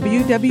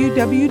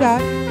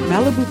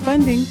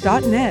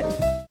www.malibufunding.net.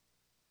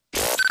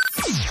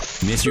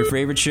 Miss your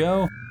favorite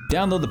show?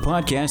 Download the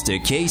podcast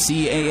at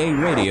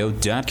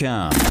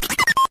kcaaradio.com.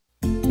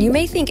 You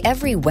may think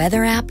every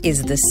weather app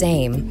is the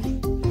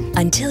same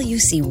until you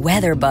see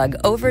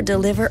WeatherBug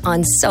over-deliver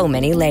on so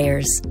many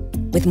layers.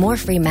 With more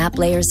free map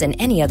layers than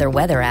any other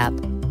weather app,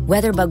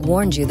 WeatherBug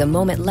warns you the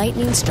moment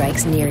lightning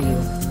strikes near you,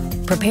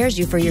 prepares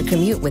you for your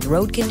commute with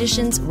road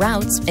conditions,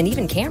 routes, and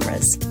even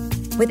cameras.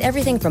 With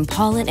everything from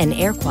pollen and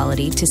air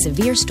quality to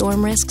severe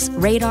storm risks,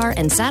 radar,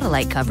 and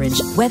satellite coverage,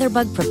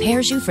 WeatherBug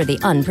prepares you for the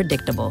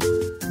unpredictable.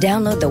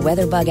 Download the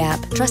WeatherBug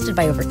app, trusted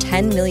by over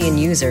 10 million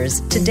users,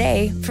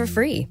 today for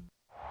free.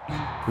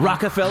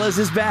 Rockefeller's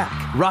is back.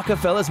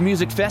 Rockefeller's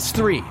Music Fest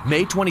 3,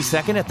 May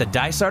 22nd at the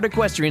Dysart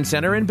Equestrian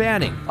Center in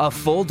Banning. A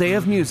full day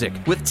of music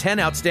with 10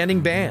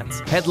 outstanding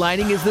bands.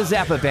 Headlining is the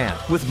Zappa Band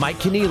with Mike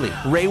Keneally,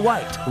 Ray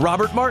White,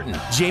 Robert Martin,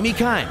 Jamie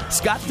Kime,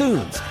 Scott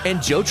Thunes,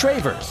 and Joe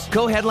Travers.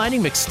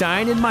 Co-headlining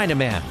McStein and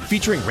Minaman,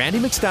 featuring Randy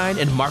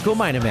McStein and Marco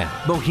Minaman,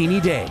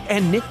 Mohini Day,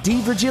 and Nick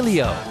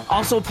DiVirgilio.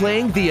 Also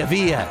playing the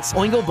Avias,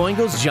 Oingo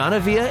Boingo's John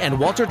Avia and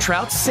Walter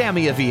Trout's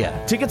Sammy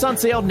Avia. Tickets on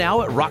sale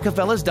now at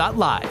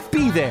rockefellers.live.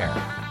 Be there.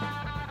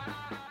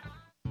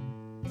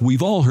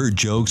 We've all heard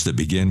jokes that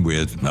begin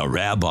with a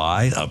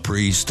rabbi, a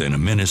priest, and a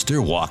minister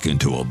walk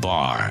into a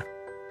bar.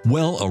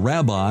 Well, a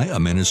rabbi, a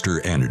minister,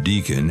 and a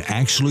deacon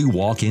actually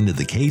walk into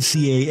the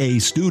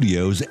KCAA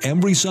studios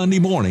every Sunday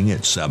morning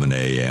at 7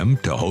 a.m.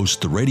 to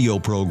host the radio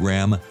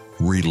program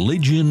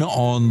Religion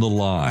on the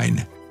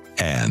Line.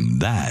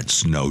 And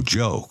that's no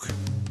joke.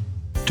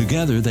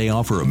 Together, they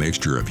offer a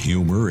mixture of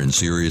humor and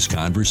serious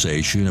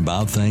conversation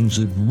about things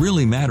that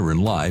really matter in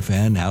life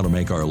and how to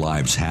make our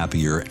lives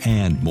happier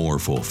and more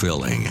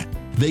fulfilling.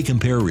 They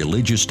compare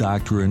religious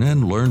doctrine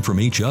and learn from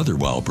each other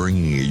while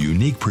bringing a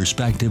unique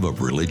perspective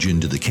of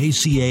religion to the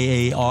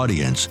KCAA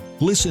audience.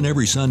 Listen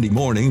every Sunday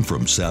morning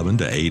from 7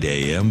 to 8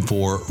 a.m.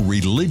 for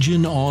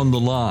Religion on the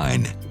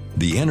Line,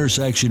 the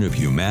intersection of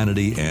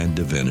humanity and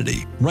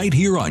divinity, right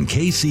here on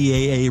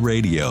KCAA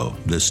Radio,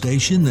 the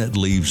station that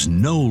leaves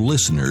no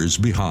listeners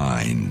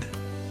behind.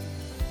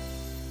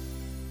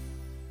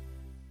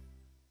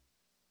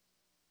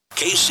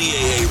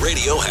 KCAA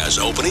Radio has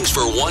openings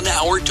for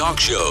 1-hour talk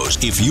shows.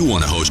 If you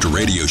want to host a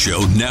radio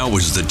show, now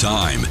is the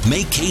time.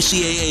 Make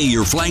KCAA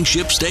your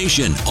flagship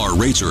station. Our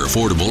rates are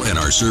affordable and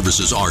our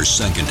services are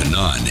second to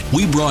none.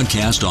 We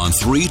broadcast on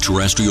 3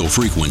 terrestrial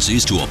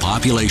frequencies to a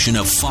population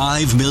of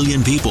 5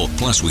 million people.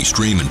 Plus, we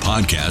stream and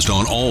podcast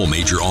on all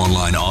major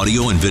online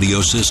audio and video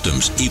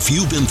systems. If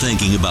you've been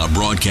thinking about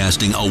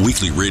broadcasting a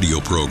weekly radio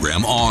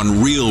program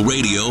on Real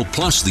Radio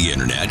plus the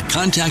Internet,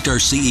 contact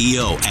our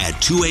CEO at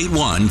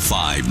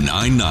 281-599-9800.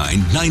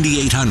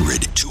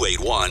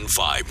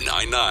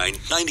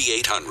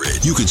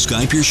 281-599-9800. You can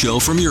Skype your show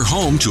from your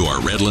home to our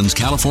Redlands,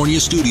 California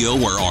studio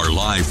where our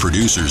live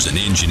producers and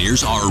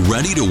engineers are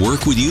ready to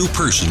work with you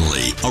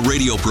personally. A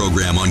radio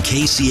program on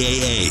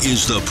KCAA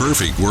is the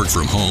perfect work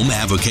from home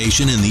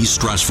avocation in these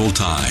stressful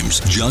times.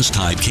 Just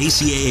type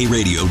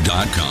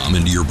kcaaradio.com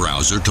into your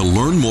browser to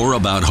learn more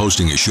about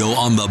hosting a show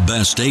on the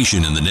best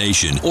station in the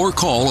nation, or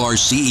call our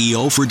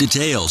CEO for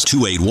details,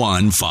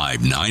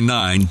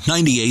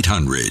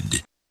 281-599-9800.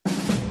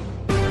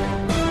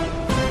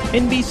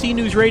 NBC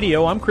News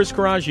Radio, I'm Chris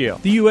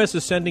Coraggio. The U.S.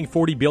 is sending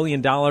 $40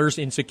 billion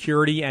in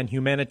security and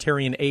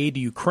humanitarian aid to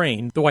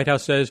Ukraine. The White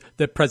House says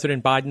that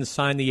President Biden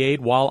signed the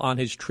aid while on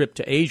his trip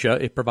to Asia.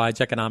 It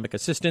provides economic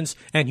assistance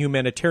and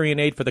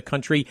humanitarian aid for the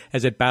country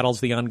as it battles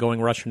the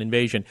ongoing Russian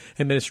invasion.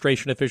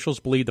 Administration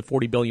officials believe the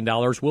 $40 billion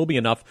will be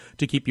enough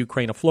to keep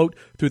Ukraine afloat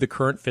through the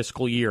current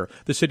fiscal year.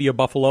 The city of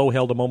Buffalo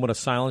held a moment of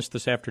silence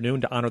this afternoon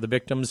to honor the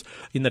victims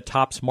in the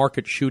Tops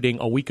Market shooting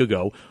a week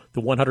ago.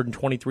 The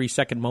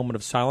 123-second moment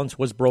of silence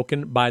was broken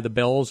by the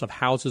bells of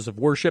houses of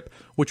worship,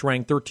 which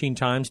rang 13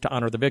 times to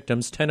honor the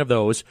victims. 10 of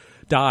those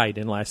died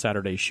in last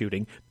Saturday's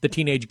shooting. The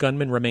teenage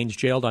gunman remains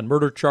jailed on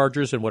murder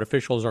charges and what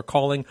officials are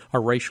calling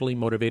a racially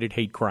motivated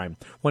hate crime.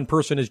 1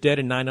 person is dead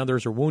and 9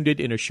 others are wounded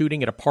in a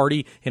shooting at a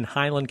party in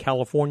Highland,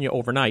 California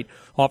overnight.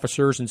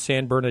 Officers in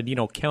San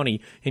Bernardino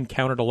County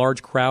encountered a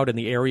large crowd in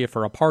the area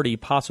for a party,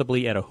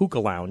 possibly at a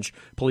hookah lounge.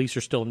 Police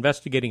are still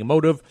investigating a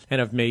motive and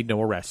have made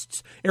no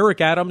arrests.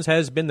 Eric Adams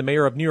has been the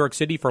mayor of New York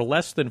City for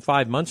less than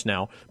 5 months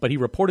now, but he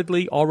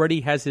reportedly already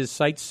has his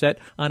sights set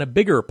on a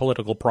bigger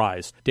political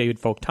prize. David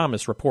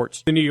Folk-Thomas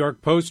reports. The New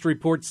York Post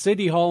reports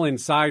City Hall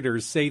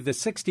insiders say the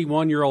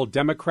 61-year-old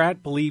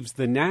Democrat believes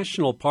the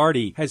National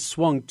Party has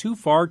swung too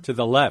far to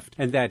the left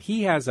and that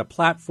he has a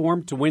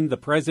platform to win the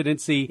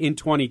presidency in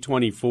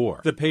 2024.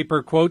 The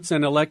paper quotes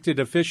an elected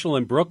official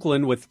in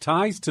Brooklyn with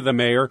ties to the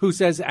mayor who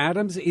says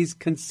Adams is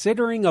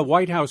considering a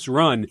White House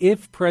run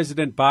if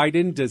President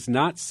Biden does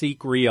not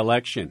seek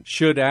re-election.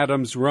 Should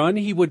Adams run,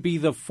 he would be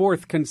the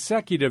 4th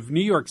consecutive executive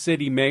New York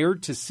City mayor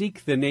to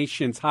seek the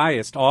nation's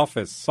highest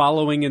office,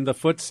 following in the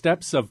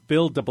footsteps of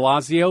Bill de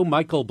Blasio,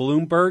 Michael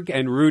Bloomberg,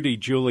 and Rudy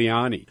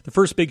Giuliani. The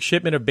first big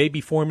shipment of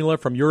baby formula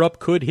from Europe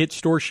could hit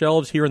store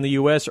shelves here in the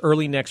U.S.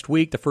 early next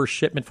week. The first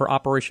shipment for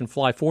Operation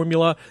Fly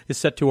Formula is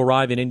set to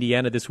arrive in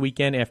Indiana this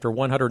weekend after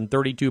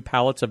 132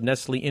 pallets of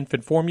Nestle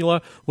infant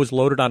formula was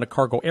loaded on a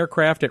cargo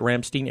aircraft at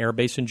Ramstein Air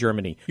Base in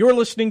Germany. You're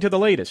listening to the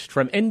latest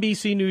from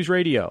NBC News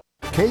Radio.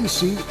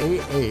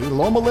 KCAA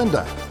Loma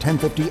Linda,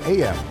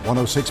 1050 AM,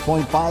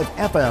 106.5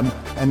 FM,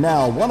 and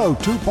now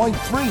 102.3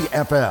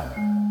 FM.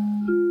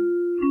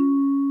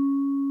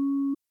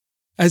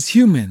 As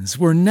humans,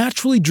 we're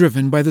naturally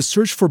driven by the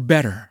search for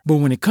better. But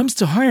when it comes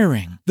to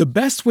hiring, the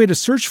best way to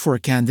search for a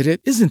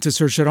candidate isn't to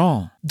search at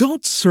all.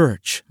 Don't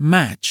search,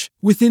 match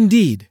with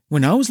Indeed.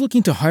 When I was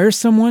looking to hire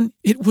someone,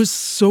 it was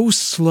so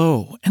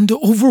slow and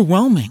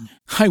overwhelming.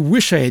 I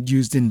wish I had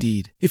used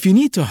Indeed. If you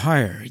need to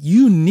hire,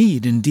 you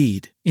need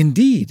Indeed.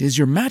 Indeed is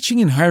your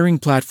matching and hiring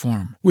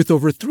platform with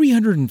over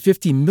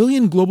 350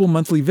 million global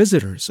monthly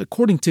visitors,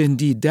 according to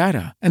Indeed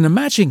data, and a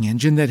matching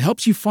engine that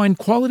helps you find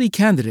quality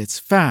candidates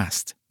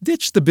fast.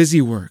 Ditch the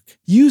busy work.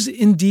 Use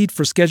Indeed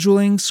for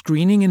scheduling,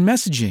 screening, and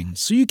messaging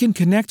so you can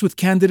connect with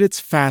candidates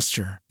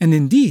faster. And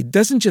Indeed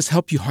doesn't just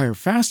help you hire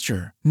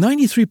faster.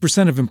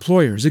 93% of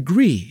employers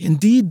agree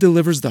Indeed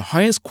delivers the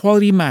highest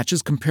quality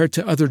matches compared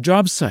to other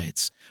job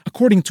sites,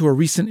 according to a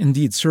recent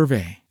Indeed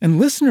survey. And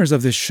listeners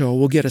of this show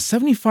will get a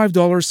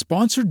 $75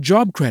 sponsored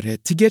job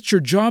credit to get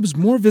your jobs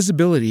more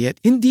visibility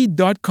at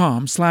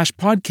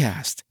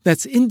Indeed.com/podcast.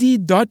 That's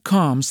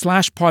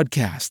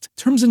Indeed.com/podcast.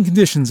 Terms and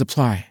conditions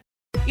apply.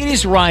 It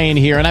is Ryan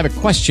here, and I have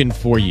a question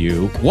for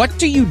you. What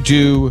do you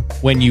do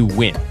when you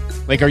win?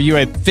 Like, are you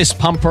a fist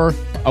pumper,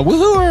 a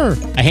woohooer,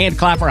 a hand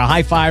clapper, a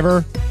high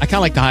fiver? I kind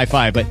of like the high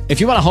five, but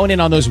if you want to hone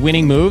in on those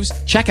winning moves,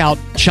 check out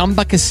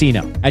Chumba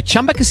Casino. At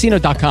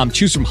ChumbaCasino.com,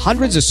 choose from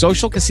hundreds of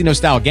social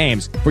casino-style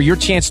games for your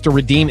chance to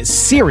redeem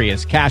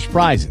serious cash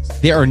prizes.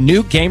 There are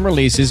new game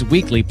releases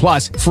weekly,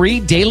 plus free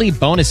daily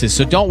bonuses.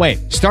 So don't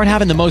wait. Start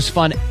having the most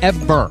fun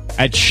ever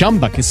at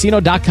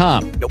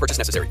ChumbaCasino.com. No purchase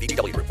necessary.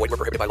 VGW Group. Void where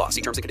prohibited by law.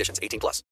 See terms and conditions. 18+.